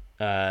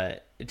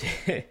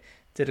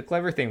did a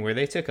clever thing where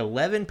they took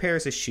 11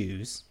 pairs of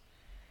shoes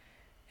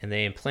and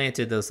they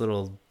implanted those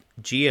little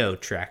geo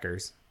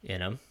trackers in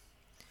them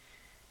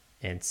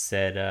and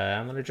said,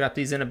 I'm going to drop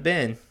these in a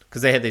bin,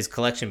 because they had these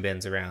collection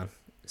bins around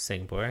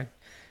Singapore,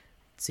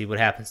 see what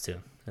happens to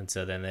them. And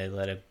so then they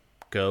let it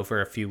go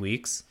for a few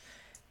weeks,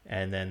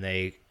 and then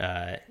they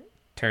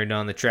turned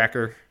on the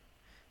tracker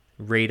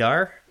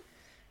radar,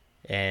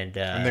 and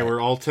they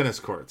were all tennis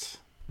courts.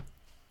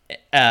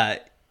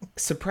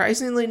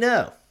 Surprisingly,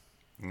 no.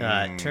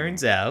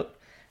 Turns out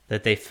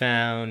that they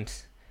found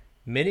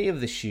many of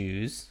the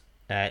shoes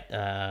at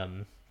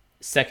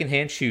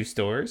secondhand shoe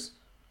stores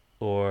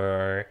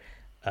or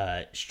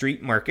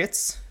street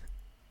markets,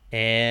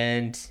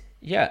 and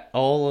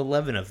all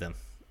 11 of them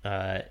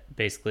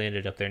basically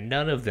ended up there.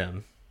 None of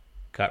them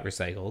got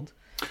recycled.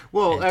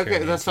 Well,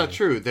 okay, that's not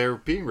true. They're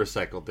being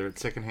recycled. They're at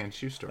secondhand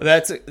shoe stores.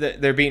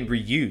 They're being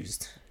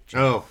reused.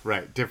 Oh,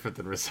 right. Different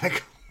than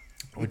recycled.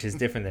 Which is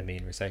different than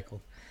being recycled.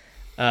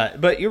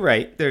 But you're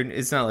right.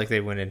 It's not like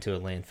they went into a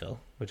landfill,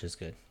 which is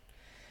good.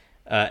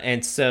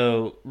 And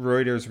so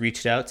Reuters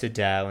reached out to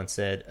Dow and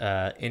said,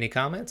 any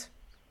comment?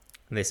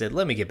 And they said,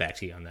 let me get back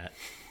to you on that.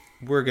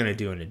 We're going to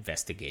do an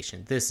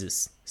investigation. This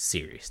is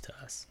serious to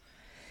us.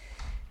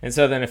 And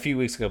so then a few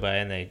weeks go by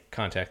and they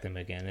contact them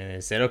again. And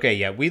they said, okay,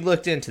 yeah, we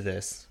looked into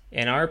this.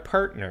 And our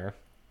partner,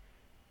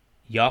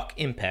 Yacht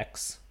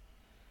Impex,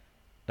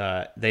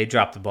 they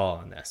dropped the ball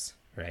on this,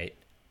 right?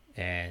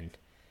 And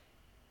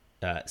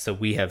so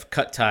we have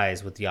cut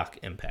ties with Yacht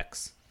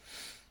Impex.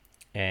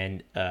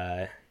 And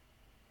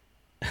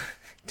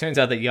turns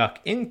out that Yacht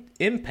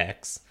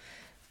Impex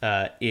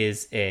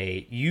is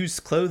a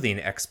used clothing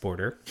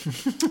exporter.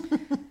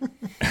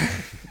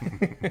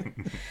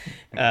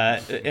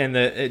 And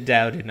the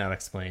Dow did not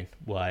explain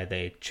why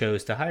they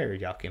chose to hire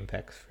Yacht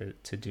Impex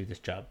to do this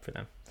job for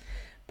them.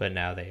 But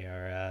now they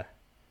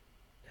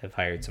have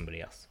hired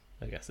somebody else,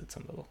 I guess, at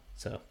some level.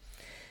 So,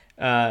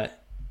 yeah.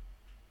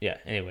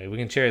 Anyway, we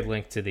can share the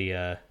link to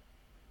the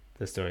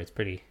story. It's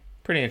pretty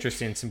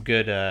interesting. Some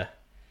good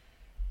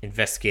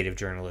investigative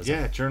journalism.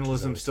 Yeah,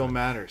 journalism still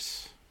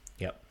matters.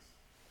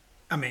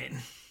 I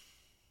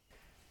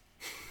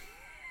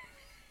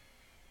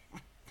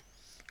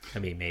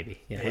mean,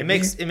 maybe. Yeah, it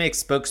makes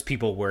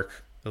spokespeople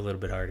work a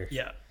little bit harder.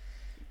 Yeah,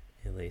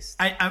 at least.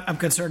 I'm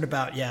concerned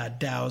about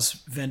Dow's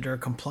vendor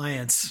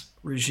compliance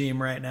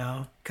regime right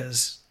now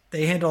because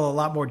they handle a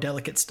lot more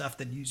delicate stuff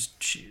than used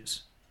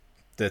shoes.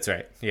 That's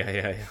right.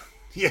 Yeah.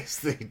 Yes,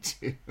 they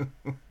do.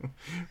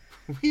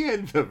 We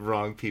had the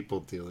wrong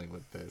people dealing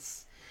with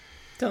this.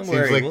 Don't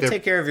worry, like we'll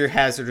take care of your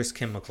hazardous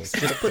chemicals.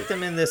 Just put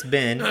them in this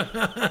bin.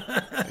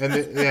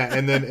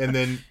 And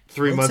then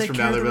 3 months from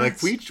now they'll be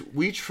like,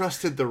 we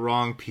trusted the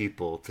wrong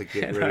people to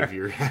get rid of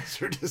your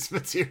hazardous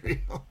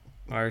material.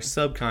 Our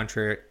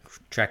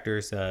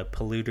subcontractors,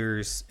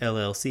 Polluters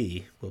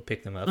LLC, will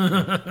pick them up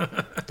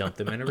and dump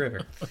them in a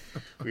river.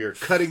 We are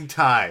cutting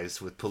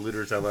ties with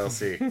Polluters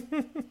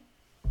LLC.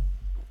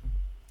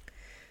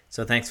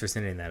 So thanks for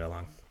sending that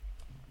along,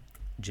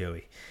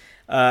 Joey.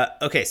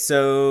 Okay,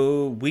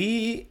 so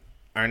we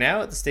are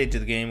now at the stage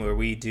of the game where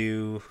we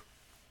do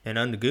an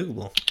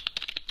Undegoogable.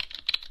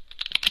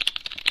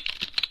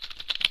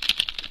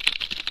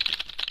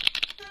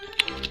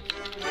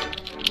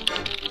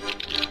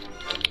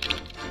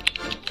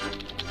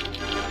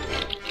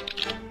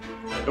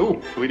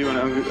 Oh, are we doing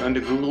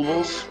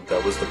Undegoogleables?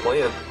 That was the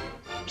plan.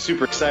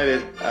 Super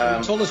excited.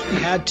 You told us we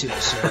had to,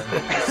 so.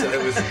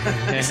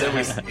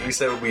 You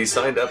said we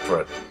signed up for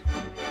it.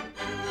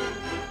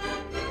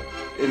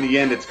 In the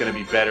end, it's going to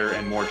be better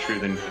and more true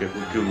than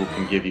Google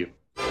can give you.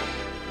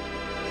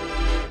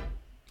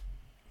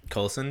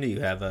 Colson, do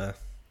you have an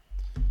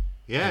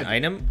Yeah,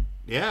 item?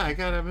 Yeah, I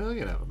got a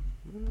million of them.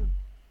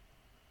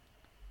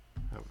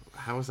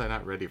 How was I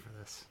not ready for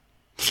this?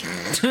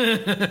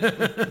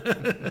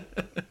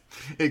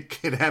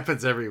 It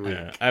happens every week.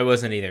 I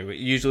wasn't either.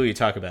 Usually we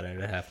talk about it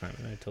at halftime,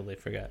 and I totally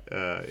forgot.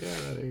 Yeah,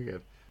 there you go.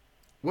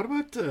 What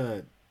about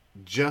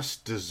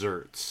Just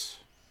Desserts?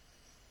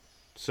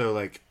 So,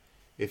 like,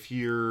 if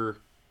you're...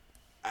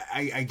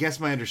 I guess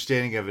my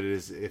understanding of it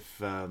is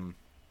if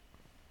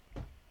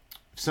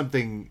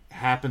something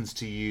happens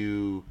to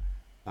you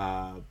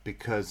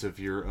because of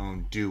your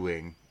own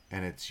doing,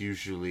 and it's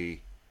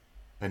usually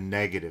a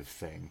negative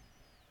thing,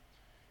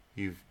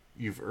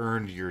 you've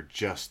earned your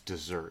just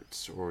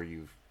desserts, or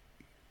you've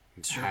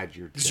had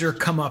your... It's your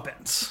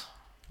comeuppance.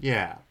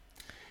 Yeah.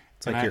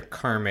 It's like your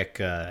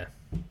karmic,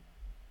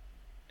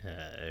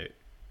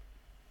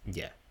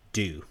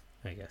 due,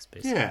 I guess,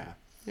 basically.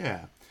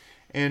 Yeah.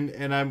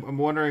 And I'm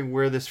wondering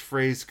where this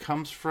phrase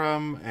comes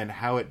from and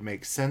how it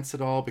makes sense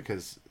at all,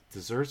 because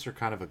desserts are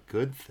kind of a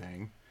good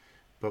thing,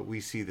 but we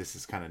see this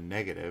as kind of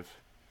negative.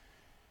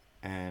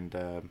 And,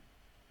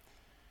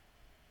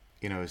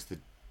 is the...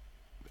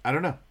 I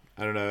don't know.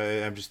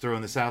 I'm just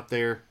throwing this out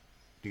there.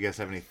 Do you guys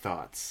have any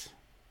thoughts?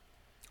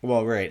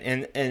 Well, right.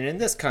 And in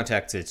this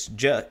context, it's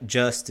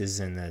just is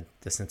in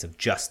the sense of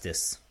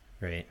justice,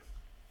 right?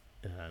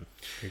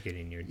 You're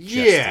getting your justice.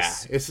 Yeah,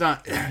 it's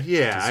not...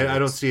 Yeah, I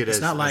don't see it as...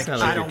 It's not like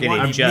I don't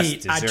want meat,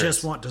 desserts. I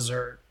just want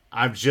dessert.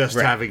 I'm just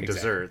having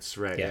exactly. desserts.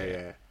 Right,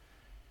 yeah.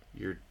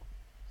 You're...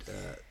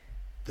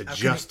 the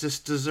Justice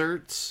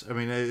Desserts? I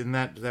mean, and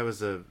that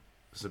was a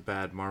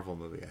bad Marvel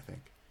movie, I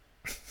think.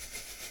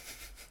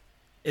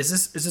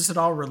 Is this at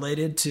all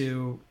related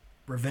to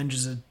Revenge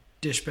is a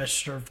Dish Best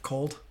Served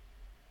Cold?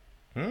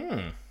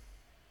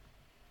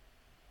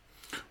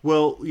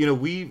 Well,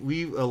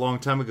 we a long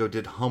time ago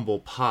did Humble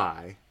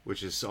Pie,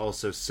 which is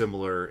also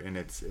similar in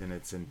its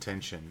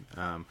intention.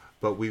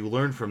 But we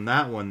learned from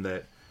that one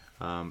that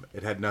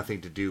it had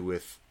nothing to do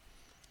with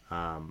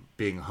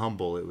being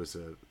humble. It was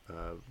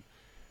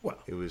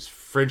it was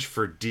French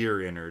for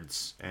deer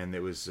innards, and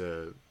it was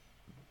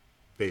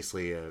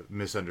basically a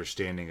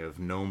misunderstanding of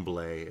nomble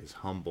as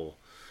humble.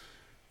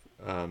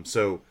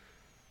 So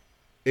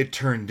it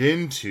turned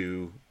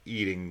into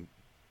eating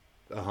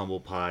a humble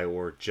pie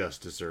or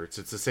just desserts.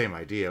 It's the same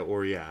idea,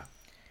 or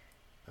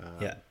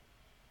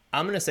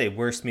I'm gonna say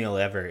worst meal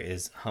ever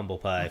is humble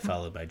pie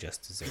followed by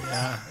Just Desserts.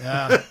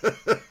 Yeah.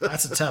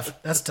 That's a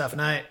tough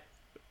night.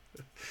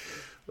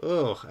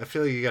 Oh, I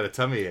feel like you got a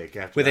tummy ache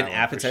after With that an one, for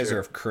appetizer sure.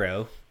 of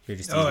crow. You're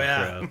just eating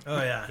crow.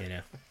 Oh yeah. You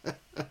know.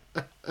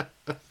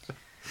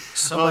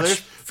 So Oh, much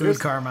food there's-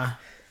 karma.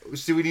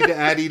 Do we need to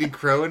add eating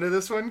crow into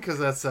this one? Because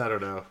that's, I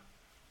don't know.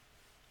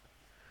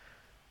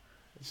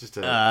 It's just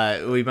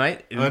a... We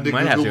might have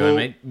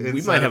to.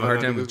 We might have a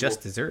hard time with Undegoogleable.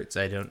 Just Desserts.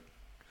 I don't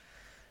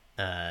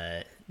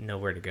know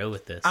where to go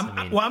with this.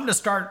 I'm gonna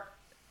start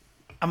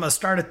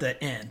at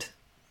the end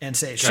and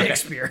say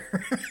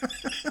Shakespeare.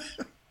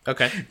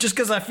 Okay. Just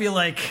because I feel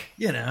like,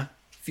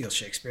 feels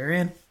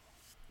Shakespearean.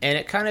 And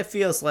it kind of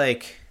feels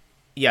like,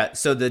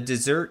 so the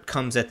dessert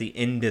comes at the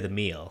end of the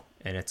meal,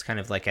 and it's kind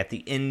of like at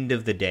the end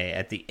of the day,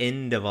 at the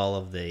end of all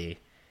of the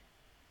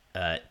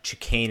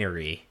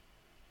chicanery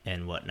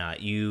and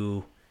whatnot,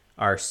 you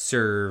are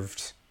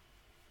served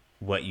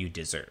what you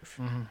deserve.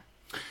 Mm-hmm.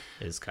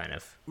 Is kind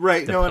of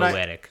Right, the no, and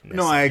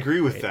poeticness. I agree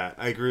with right? that.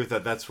 I agree with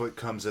that. That's what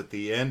comes at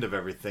the end of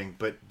everything.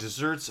 But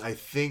desserts, I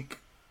think,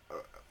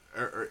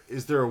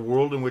 is there a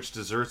world in which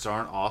desserts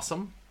aren't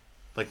awesome?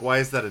 Like, why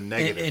is that a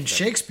negative? In thing?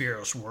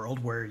 Shakespeare's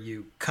world, where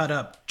you cut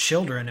up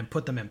children and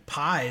put them in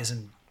pies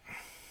and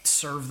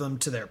serve them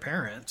to their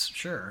parents,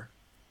 sure.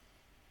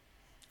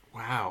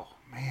 Wow,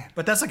 man.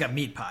 But that's like a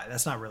meat pie.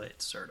 That's not really a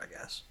dessert, I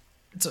guess.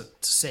 It's a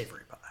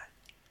savory pie.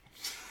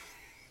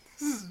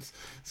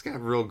 It's got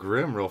real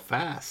grim real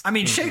fast. I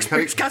mean,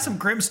 Shakespeare's got some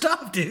grim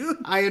stuff, dude.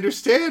 I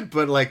understand,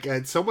 but like,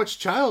 so much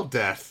child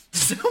death.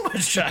 So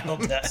much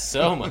child death.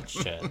 So much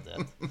child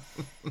death.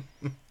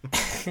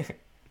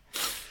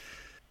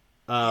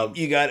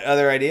 You got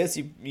other ideas?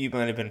 You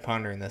might have been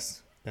pondering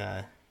this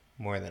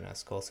more than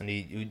us, Colson.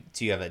 Do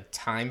you have a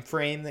time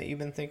frame that you've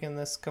been thinking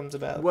this comes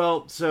about?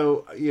 Well,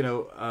 so,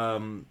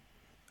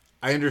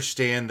 I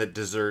understand that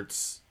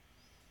desserts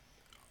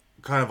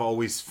kind of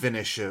always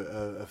finish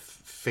a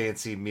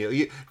fancy meal.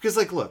 Because,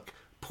 like, look,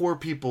 poor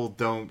people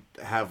don't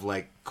have,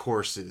 like,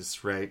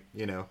 courses, right?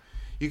 You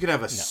could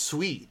have a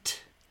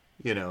sweet,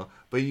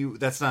 but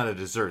that's not a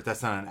dessert.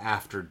 That's not an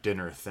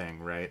after-dinner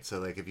thing, right? So,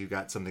 like, if you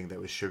got something that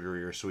was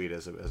sugary or sweet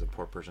as a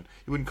poor person,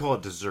 you wouldn't call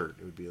it dessert.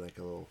 It would be like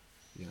a little,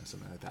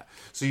 something like that.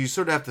 So you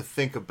sort of have to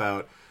think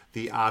about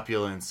the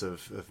opulence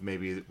of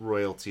maybe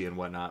royalty and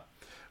whatnot.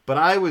 But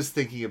I was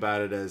thinking about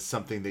it as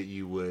something that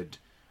you would...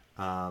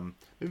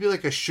 maybe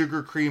like a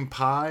sugar cream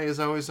pie is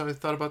always I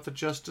thought about the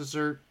Just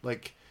Dessert,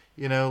 like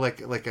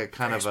like a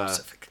kind of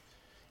specific.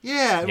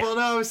 Yeah, well,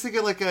 no, I was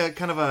thinking like a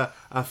kind of a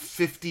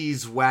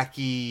 50s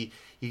wacky,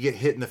 you get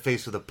hit in the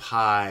face with a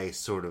pie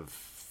sort of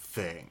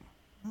thing.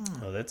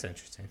 Oh, that's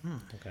interesting.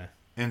 Okay.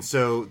 And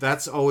so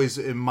that's always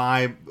in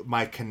my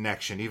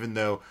connection, even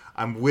though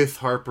I'm with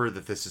Harper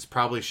that this is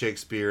probably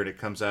Shakespeare and it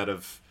comes out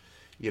of,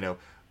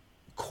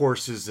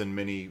 courses and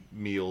many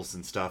meals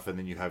and stuff, and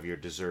then you have your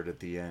dessert at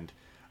the end.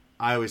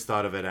 I always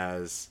thought of it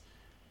as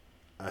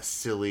a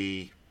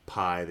silly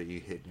pie that you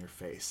hit in your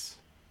face.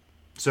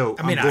 So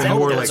I mean, I'm going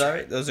more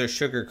like those are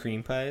sugar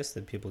cream pies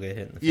that people get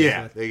hit in the face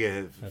yeah, with? they get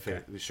hit in the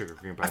face with sugar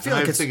cream pies. I feel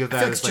like it's, think of I that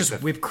feel like as it's like just the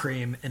whipped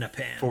cream in a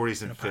pan.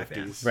 40s in and a pie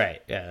pan. 50s.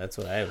 Right. Yeah, that's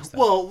what I always thought.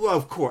 Well,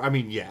 of course. I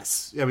mean,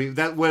 yes. I mean,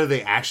 that what are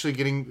they actually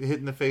getting hit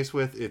in the face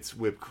with? It's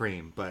whipped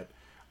cream, but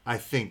I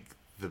think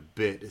the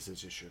bit is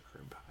it's a sugar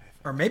cream pie.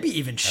 Or maybe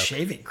even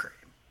shaving cream.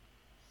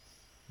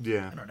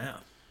 Yeah. I don't know.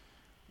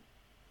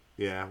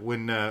 Yeah.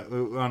 When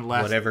on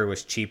last whatever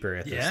was cheaper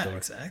at the store. Yeah,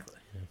 exactly.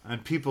 on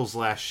people's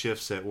last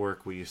shifts at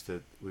work, we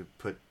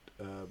put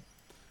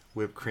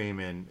whipped cream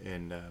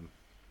in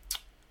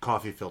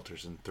coffee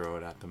filters and throw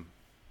it at them.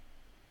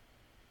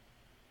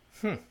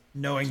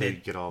 Knowing So you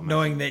get all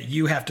that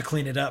you have to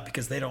clean it up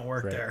because they don't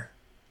work there.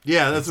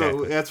 Yeah,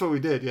 Exactly. that's what we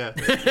did. Yeah,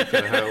 that's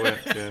kinda how it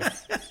went. Yeah.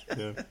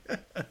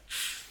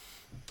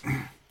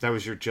 That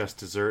was your Just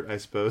Dessert, I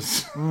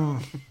suppose.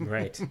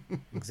 Right.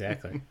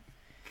 Exactly.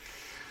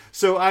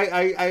 So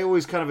I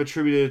always kind of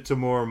attributed it to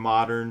more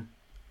modern,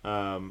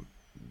 but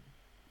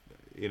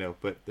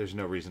there's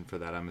no reason for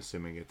that. I'm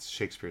assuming it's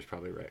Shakespeare's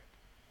probably right.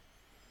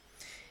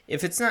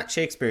 If it's not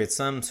Shakespeare, it's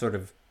some sort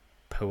of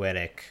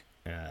poetic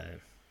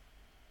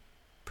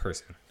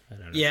person. I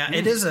don't know. Yeah,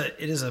 it is a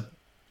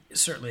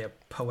certainly a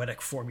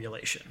poetic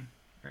formulation,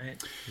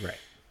 right? Right.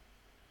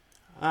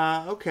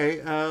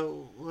 Okay.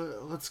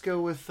 Let's go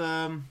with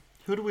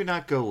who do we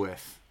not go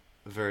with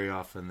very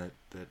often? That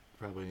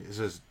probably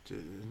is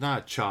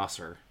not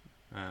Chaucer.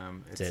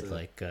 Is it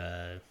like?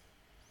 I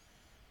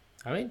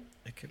mean,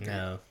 It could be.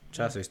 no.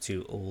 Chaucer's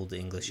too old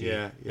Englishy.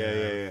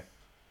 Yeah.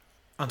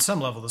 On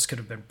some level, this could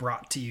have been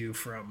brought to you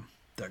from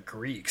the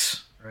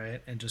Greeks,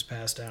 right, and just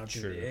passed down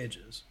through True. the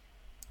ages.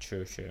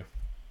 True.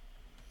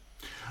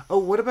 Oh,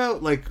 what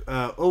about like?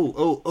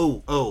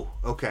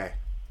 Okay.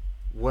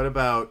 What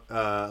about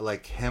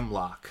like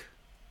hemlock,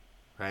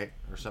 right,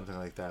 or something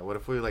like that? What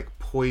if we were like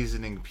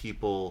poisoning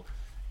people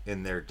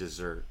in their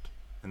dessert,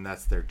 and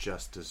that's their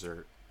Just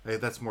Dessert?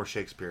 That's more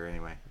Shakespeare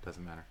anyway. It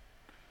doesn't matter.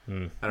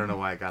 I don't know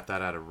why I got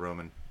that out of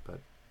Roman, but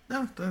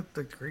No,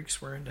 the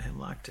Greeks were into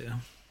hemlock too.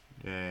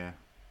 yeah.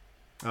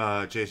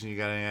 Jason, you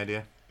got any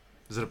idea?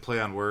 Is it a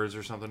play on words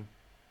or something?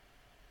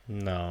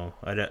 No,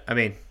 I don't. I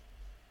mean,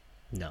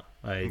 no.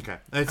 Okay.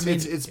 It's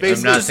basically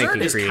I'm not dessert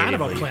thinking is kind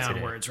of a creatively play on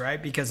today. words,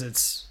 right? Because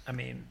it's a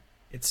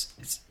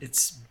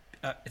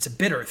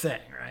bitter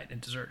thing, right? And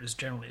dessert is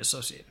generally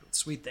associated with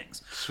sweet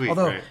things. Sweet,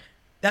 Although right.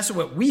 that's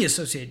what we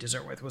associate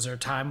dessert with. Was there a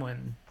time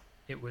when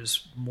it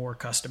was more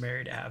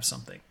customary to have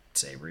something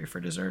savory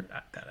for dessert?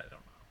 That I don't know.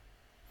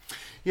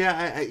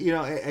 Yeah,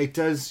 it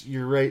does.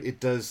 You're right. It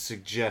does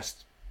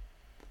suggest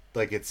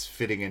like it's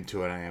fitting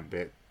into an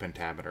iambic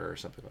pentameter or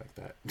something like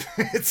that.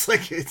 It's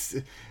like it's.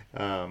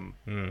 All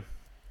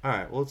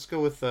right. Well, let's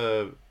go with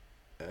a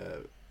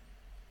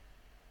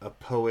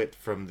poet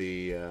from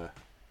the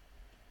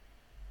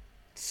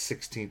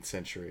 16th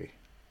century.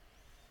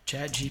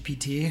 Chat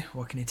GPT,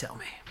 what can you tell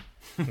me?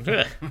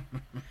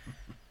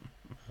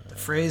 The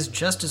phrase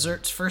 "just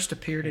desserts" first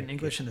appeared in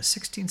English in the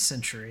 16th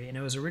century, and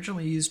it was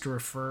originally used to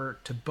refer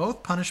to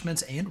both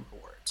punishments and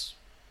rewards.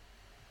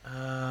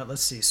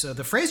 Let's see. So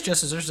the phrase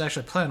 "just desserts" is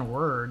actually a play on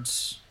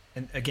words,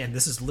 and again,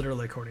 this is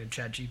literally according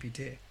to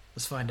ChatGPT.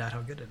 Let's find out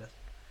how good it is.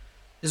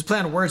 This is a play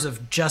on words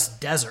of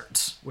 "just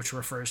deserts," which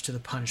refers to the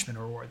punishment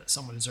or reward that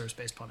someone deserves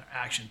based upon their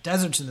action.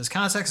 Deserts in this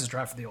context is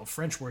derived from the old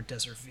French word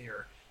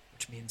 "deservir,"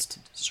 which means to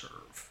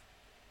deserve.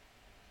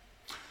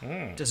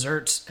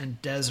 Desserts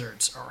and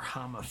deserts are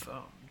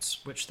homophones,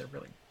 which they're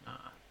really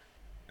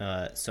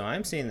not. So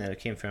I'm seeing that it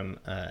came from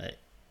a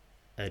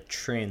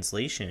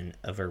translation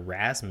of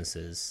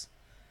Erasmus's,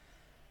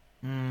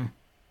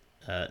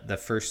 the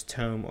first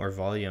tome or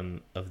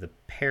volume of the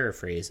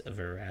paraphrase of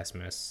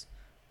Erasmus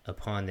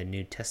upon the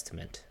New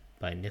Testament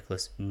by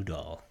Nicholas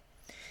Udall.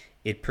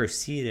 It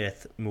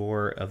proceedeth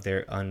more of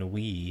their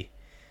ennui,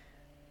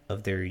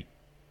 of their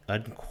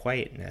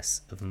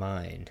unquietness of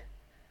mind,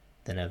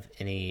 than of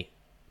any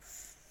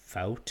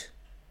faut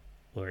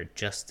or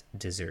just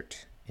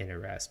dessert in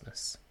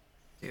Erasmus.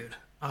 Dude,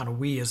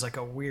 ennui is like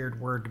a weird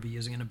word to be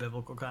using in a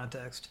biblical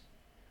context.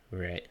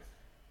 Right.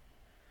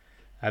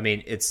 I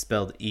mean, it's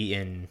spelled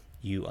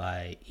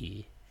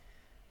E-N-U-I-E.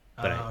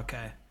 But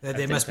okay.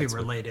 They must be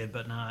related,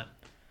 but not.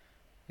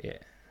 Yeah.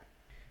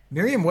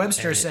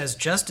 Merriam-Webster says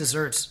 "just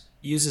desserts"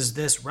 uses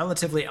this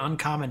relatively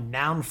uncommon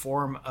noun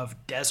form of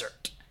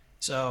desert.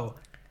 So,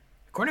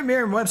 according to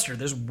Merriam-Webster,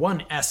 there's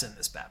one S in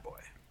this bad boy.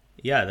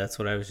 Yeah, that's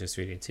what I was just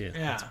reading too.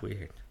 Yeah. That's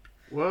weird.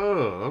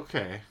 Whoa,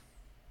 okay.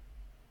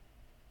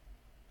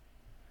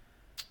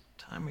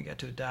 Time we got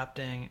to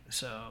adopting.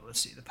 So let's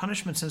see. The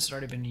punishment since had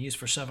already been used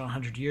for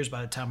 700 years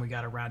by the time we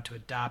got around to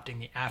adopting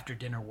the after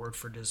dinner word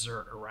for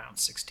dessert around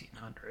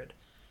 1600.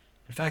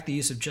 In fact, the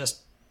use of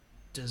just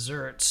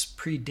desserts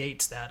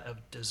predates that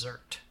of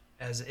dessert,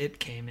 as it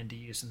came into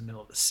use in the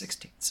middle of the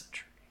 16th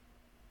century.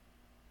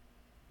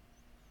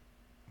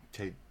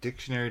 Okay,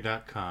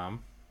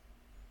 dictionary.com.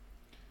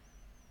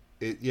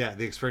 The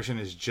expression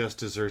is "just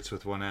desserts"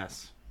 with one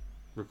S,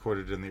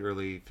 recorded in the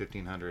early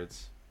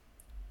 1500s.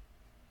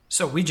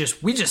 So we just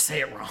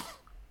say it wrong.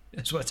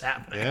 That's what's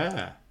happening.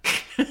 Yeah.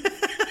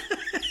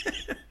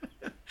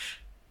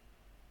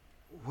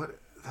 What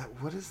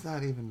does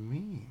that even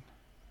mean?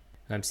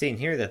 I'm seeing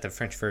here that the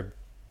French verb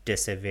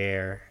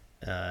décevoir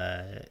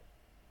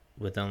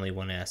with only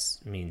one S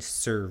means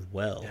serve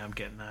well. Yeah, I'm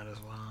getting that as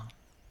well.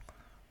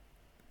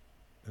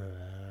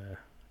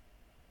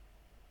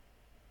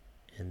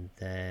 And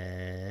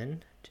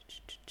then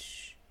it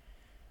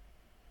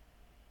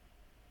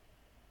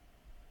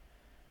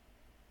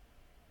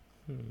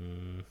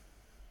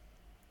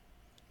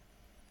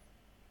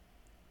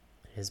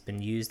has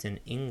been used in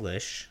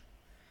English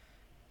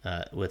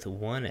with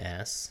one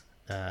S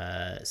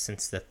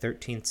since the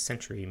 13th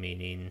century,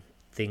 meaning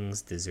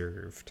things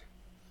deserved.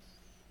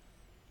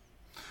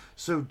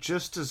 So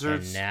 "just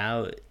desserts."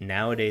 And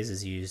nowadays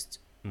is used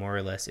more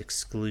or less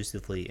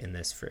exclusively in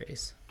this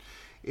phrase.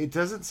 It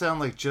doesn't sound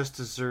like "just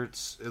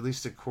desserts," at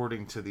least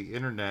according to the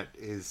internet,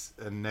 is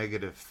a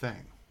negative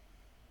thing.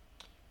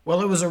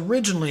 Well, it was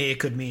originally, it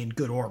could mean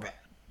good or bad.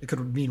 It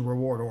could mean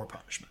reward or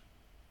punishment.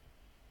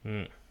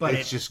 But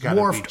It's it just gotta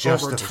be morphed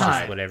over justified.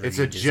 time. Whatever It's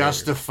you a deserve.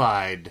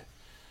 justified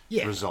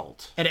Yeah.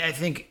 result. And I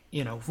think,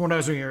 from what I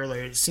was reading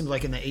earlier, it seemed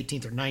like in the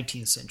 18th or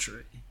 19th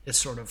century, it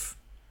sort of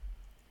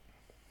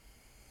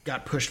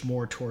got pushed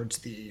more towards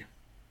the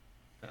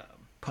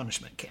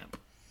punishment camp.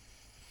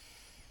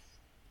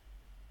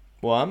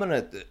 Well, I'm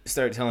gonna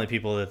start telling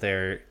people that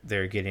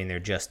they're getting their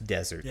just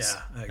deserts.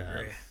 Yeah, I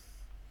agree.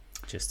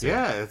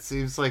 It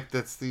seems like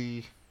that's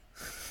where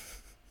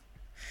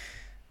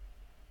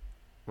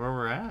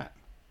we're at.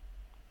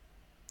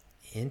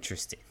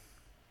 Interesting.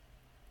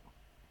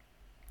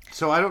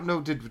 So I don't know.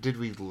 Did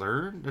we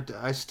learn?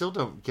 I still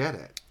don't get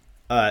it.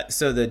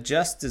 So the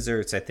just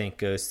desserts, I think,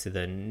 goes to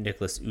the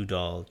Nicholas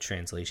Udall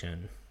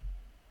translation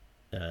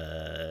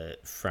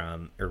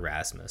from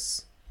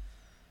Erasmus.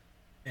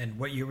 And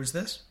what year was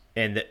this?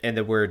 And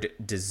the word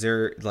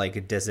dessert,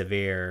 like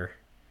décevoir,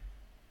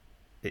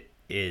 it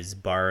is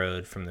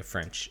borrowed from the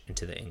French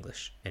into the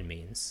English and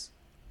means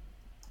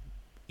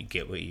you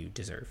get what you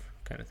deserve,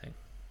 kind of thing.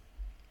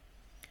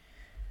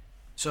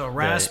 So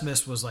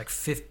Erasmus was like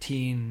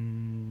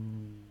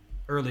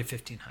early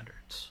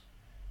 1500s.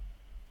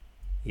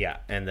 Yeah,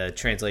 and the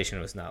translation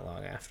was not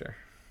long after.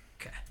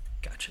 Okay,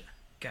 gotcha.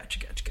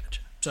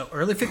 So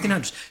early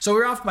 1500s. So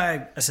we're off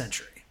by a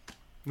century.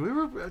 We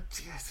were.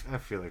 Yes, I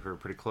feel like we were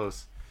pretty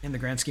close. In the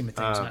grand scheme of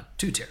things, not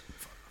too terribly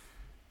far.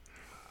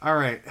 All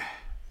right.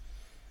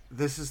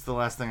 This is the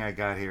last thing I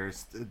got here.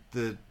 It's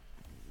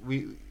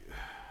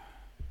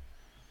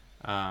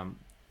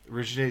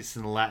originates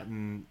in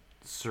Latin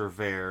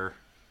servare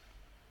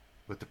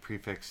with the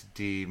prefix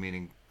D,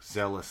 meaning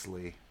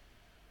zealously.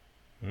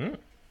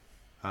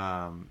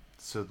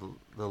 So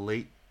the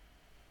late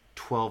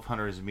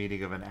 1200s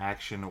meaning of an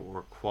action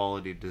or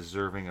quality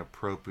deserving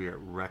appropriate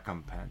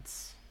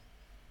recompense.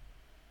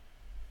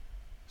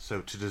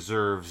 So to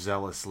deserve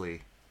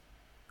zealously,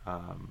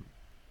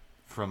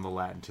 from the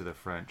Latin to the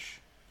French.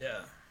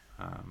 Yeah.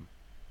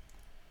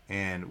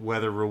 And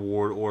whether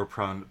reward or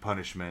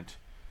punishment.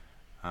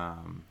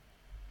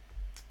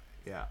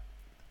 Yeah.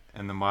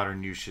 And the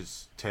modern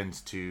usage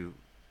tends to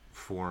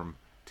form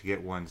to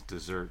get one's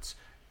deserts,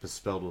 but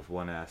spelled with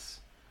one S.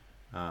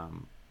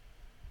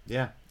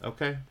 Yeah,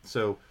 okay.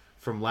 So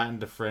from Latin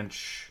to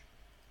French.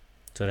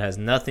 So it has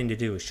nothing to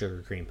do with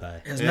sugar cream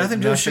pie. It has nothing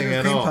to do with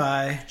sugar cream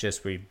pie.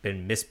 Just we've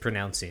been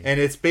mispronouncing. And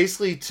it's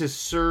basically to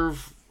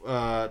serve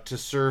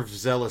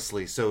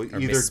zealously, so or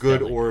either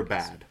good or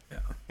bad. Yeah.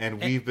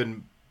 And we've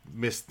been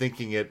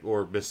misthinking it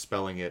or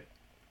misspelling it.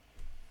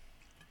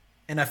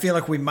 And I feel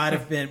like we might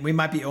be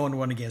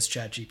 0-1 against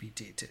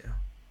ChatGPT too.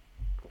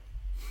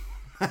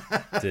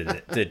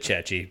 Did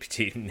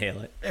ChatGPT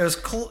nail it? It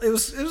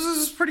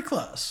was pretty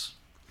close.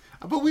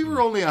 But we were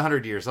only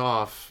 100 years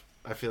off.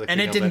 I feel like, and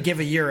it didn't give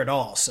a year at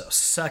all. So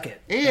suck it.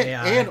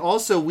 And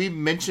also we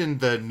mentioned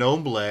the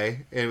nombre,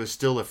 and it was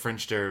still a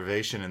French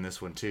derivation in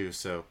this one too.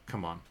 So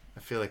come on,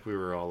 I feel like we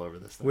were all over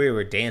this thing. We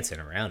were dancing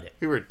around it.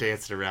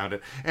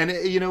 And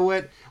you know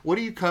what? What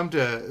do you come to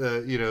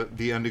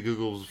the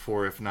Undegoogles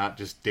for if not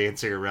just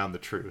dancing around the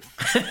truth?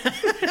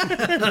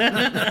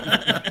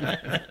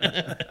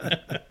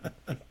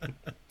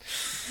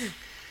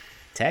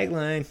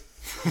 Tagline.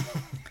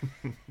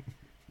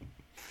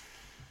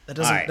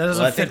 That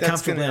doesn't fit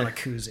comfortably on a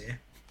koozie.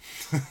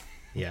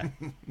 Yeah.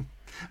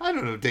 I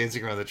don't know,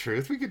 dancing around the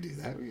truth. We could do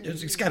that.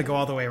 It's got to go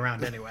all the way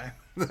around anyway.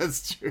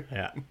 That's true.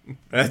 Yeah,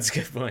 that's a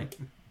good point.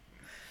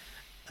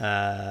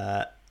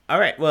 All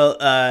right. Well,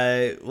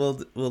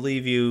 we'll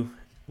leave you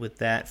with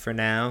that for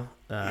now.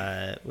 We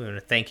want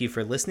to thank you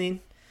for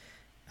listening.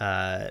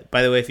 By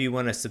the way, if you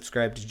want to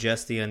subscribe to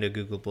just the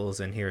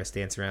Undegoogleables and hear us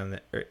dance around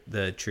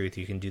the truth,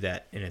 you can do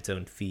that in its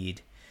own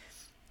feed.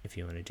 If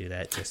you want to do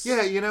that, just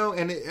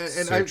and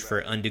search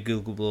for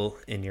Undegoogleable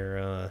in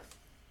your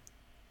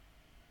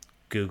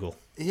Google.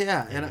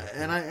 Yeah,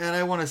 and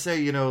I want to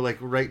say, like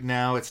right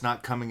now it's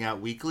not coming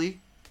out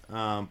weekly,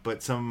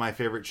 but some of my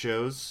favorite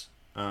shows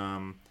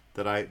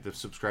that I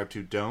subscribe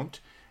to don't.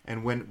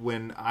 And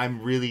when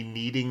I'm really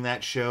needing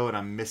that show and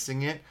I'm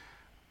missing it,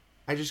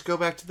 I just go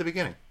back to the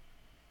beginning.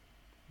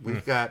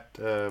 We've got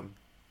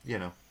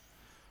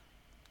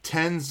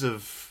tens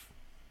of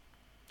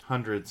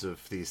hundreds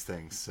of these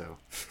things, so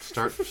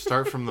start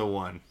from the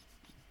one.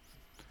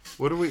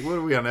 What are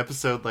we on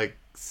episode like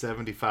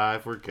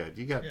 75? We're good.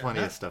 You got plenty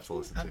of stuff to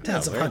listen to.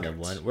 Tens of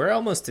hundreds. We're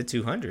almost to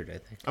 200, I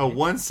think. Oh,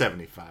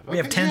 175. Okay, we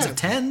have tens of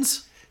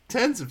tens.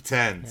 Tens of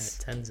tens.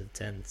 Yeah, tens of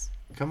tens.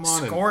 Come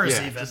on, scores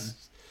even.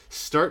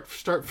 Start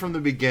from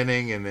the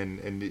beginning,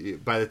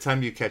 and by the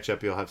time you catch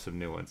up, you'll have some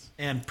new ones.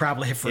 And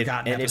probably have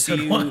forgotten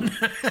episode 1.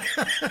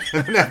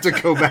 And have to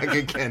go back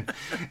again.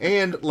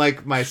 And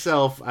like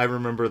myself, I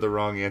remember the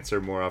wrong answer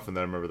more often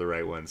than I remember the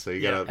right one. So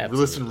you gotta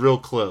listen real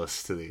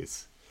close to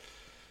these.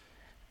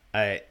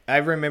 I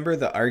remember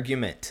the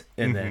argument,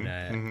 and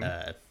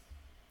then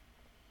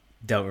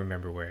don't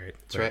remember where it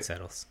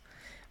settles.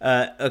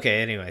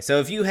 Okay, anyway.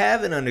 So if you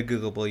have an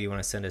Undegoogleable you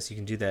want to send us, you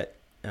can do that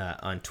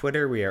on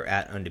Twitter. We are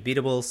at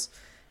Undebeatables.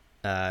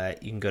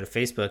 You can go to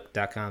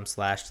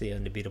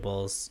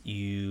facebook.com/theundebeatables.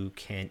 You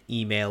can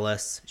email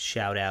us,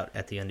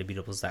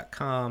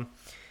 shoutout@theundebeatables.com.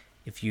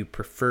 If you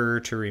prefer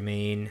to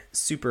remain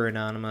super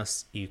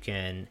anonymous, you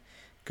can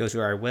go to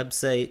our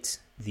website,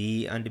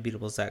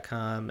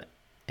 theundebeatables.com,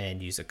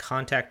 and use a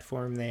contact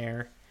form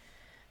there.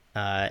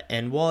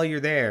 And while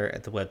you're there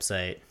at the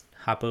website,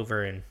 hop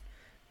over and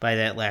buy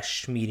that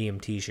last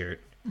medium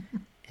t-shirt,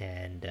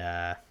 and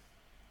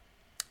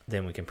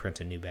then we can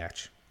print a new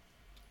batch.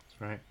 That's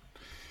right.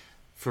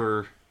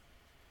 For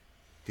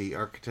the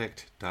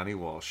architect, Donnie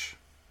Walsh,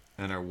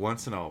 and our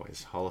once and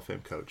always Hall of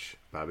Fame coach,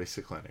 Bobby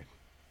Ciclini.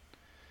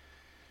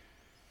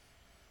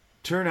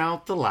 Turn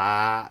out the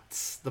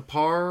lights. The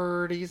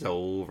party's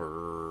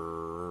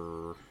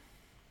over.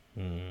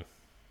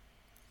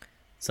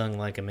 Sung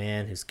like a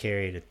man who's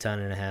carried 1.5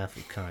 tons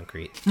of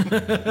concrete.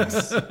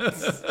 That's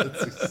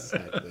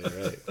exactly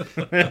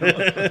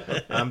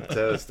right. I'm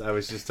toast. I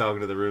was just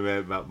talking to the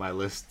roommate about my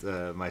list,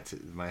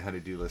 my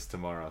honey-do list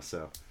tomorrow,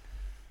 so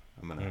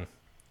I'm going to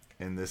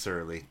end this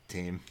early,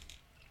 team.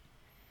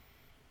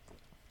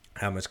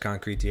 How much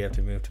concrete do you have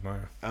to move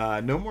tomorrow?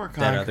 No more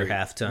concrete. That other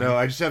half ton? No,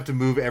 I just have to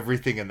move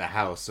everything in the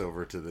house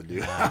over to the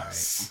new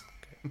house.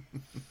 Right.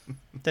 Okay.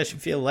 That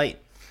should feel light.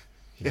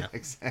 Yeah,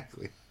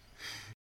 exactly.